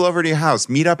 Have people over to your house.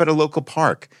 Meet up at a local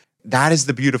park. That is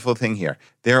the beautiful thing here.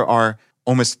 There are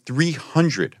almost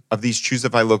 300 of these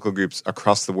Choosify local groups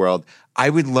across the world.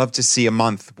 I would love to see a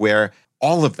month where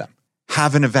all of them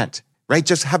have an event, right?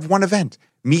 Just have one event.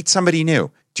 Meet somebody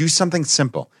new. Do something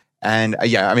simple. And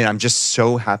I'm just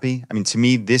so happy. I mean, to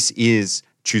me, this is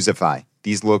Choosify.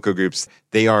 These local groups,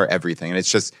 they are everything. And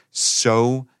it's just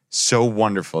so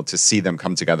wonderful to see them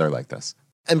come together like this.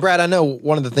 And Brad, I know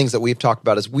one of the things that we've talked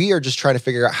about is we are just trying to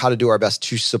figure out how to do our best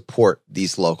to support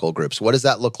these local groups. What does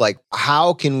that look like?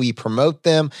 How can we promote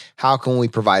them? How can we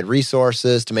provide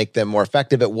resources to make them more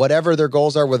effective at whatever their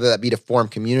goals are, whether that be to form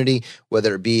community,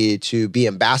 whether it be to be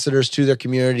ambassadors to their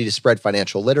community, to spread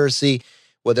financial literacy,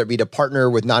 whether it be to partner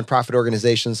with nonprofit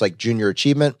organizations like Junior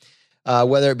Achievement,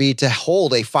 whether it be to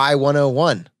hold a FI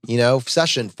 101,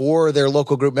 session for their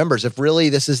local group members. If really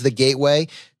this is the gateway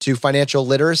to financial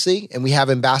literacy, and we have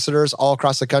ambassadors all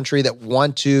across the country that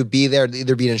want to be there, to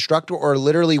either be an instructor or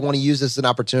literally want to use this as an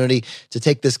opportunity to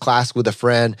take this class with a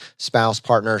friend, spouse,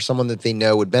 partner, someone that they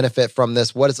know would benefit from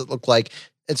this. What does it look like?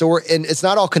 And so it's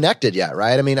not all connected yet,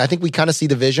 right? I mean, I think we kind of see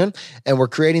the vision, and we're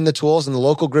creating the tools, and the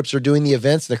local groups are doing the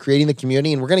events, and they're creating the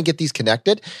community, and we're going to get these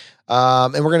connected.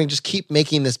 And we're going to just keep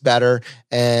making this better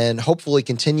and hopefully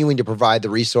continuing to provide the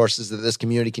resources that this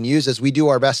community can use as we do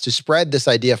our best to spread this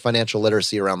idea of financial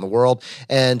literacy around the world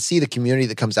and see the community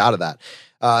that comes out of that.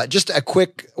 I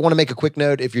want to make a quick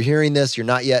note. If you're hearing this, you're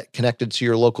not yet connected to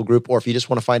your local group, or if you just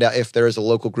want to find out if there is a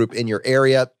local group in your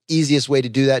area, easiest way to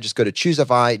do that, just go to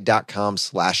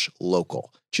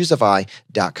choosify.com/local.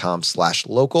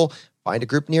 Choosify.com/local. Find a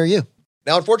group near you.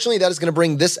 Now, unfortunately, that is going to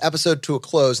bring this episode to a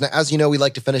close. Now, as you know, we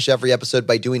like to finish every episode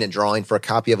by doing a drawing for a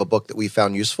copy of a book that we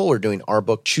found useful. We're doing our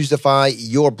book, Choosify,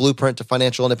 Your Blueprint to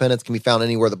Financial Independence. Can be found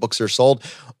anywhere the books are sold.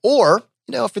 Or,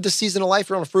 for this season of life,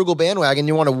 you're on a frugal bandwagon,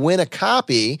 you want to win a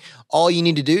copy, all you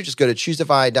need to do, just go to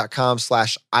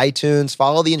choosify.com/iTunes,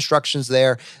 follow the instructions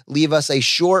there, leave us a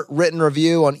short written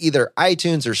review on either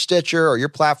iTunes or Stitcher or your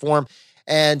platform,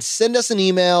 and send us an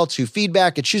email to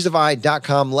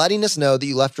feedback@choosify.com letting us know that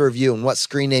you left a review and what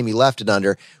screen name you left it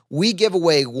under. We give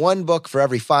away one book for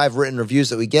every 5 written reviews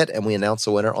that we get, and we announce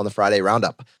the winner on the Friday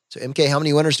Roundup. So MK, how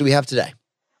many winners do we have today?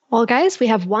 Well, guys, we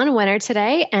have one winner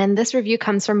today, and this review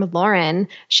comes from Lauren.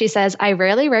 She says, I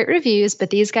rarely write reviews, but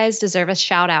these guys deserve a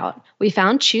shout out. We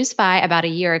found Choosify about a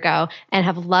year ago and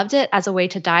have loved it as a way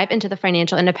to dive into the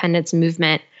financial independence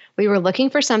movement. We were looking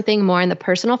for something more in the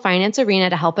personal finance arena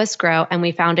to help us grow, and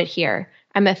we found it here.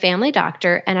 I'm a family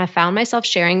doctor, and I found myself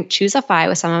sharing Choosify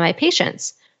with some of my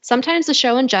patients. Sometimes the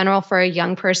show in general for a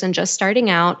young person just starting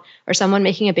out or someone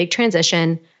making a big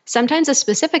transition. Sometimes a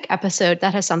specific episode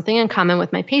that has something in common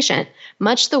with my patient,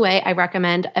 much the way I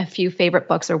recommend a few favorite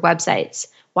books or websites.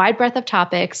 Wide breadth of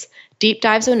topics, Deep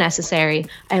dives when necessary.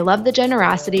 I love the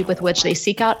generosity with which they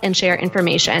seek out and share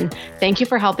information. Thank you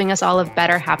for helping us all live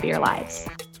better, happier lives.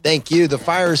 Thank you. The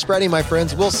fire is spreading, my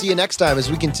friends. We'll see you next time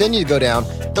as we continue to go down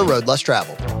the road less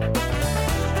traveled.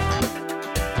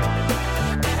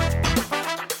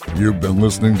 You've been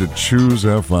listening to Choose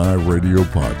FI Radio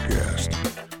Podcast,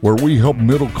 where we help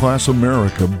middle-class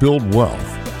America build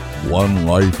wealth, one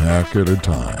life hack at a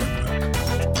time.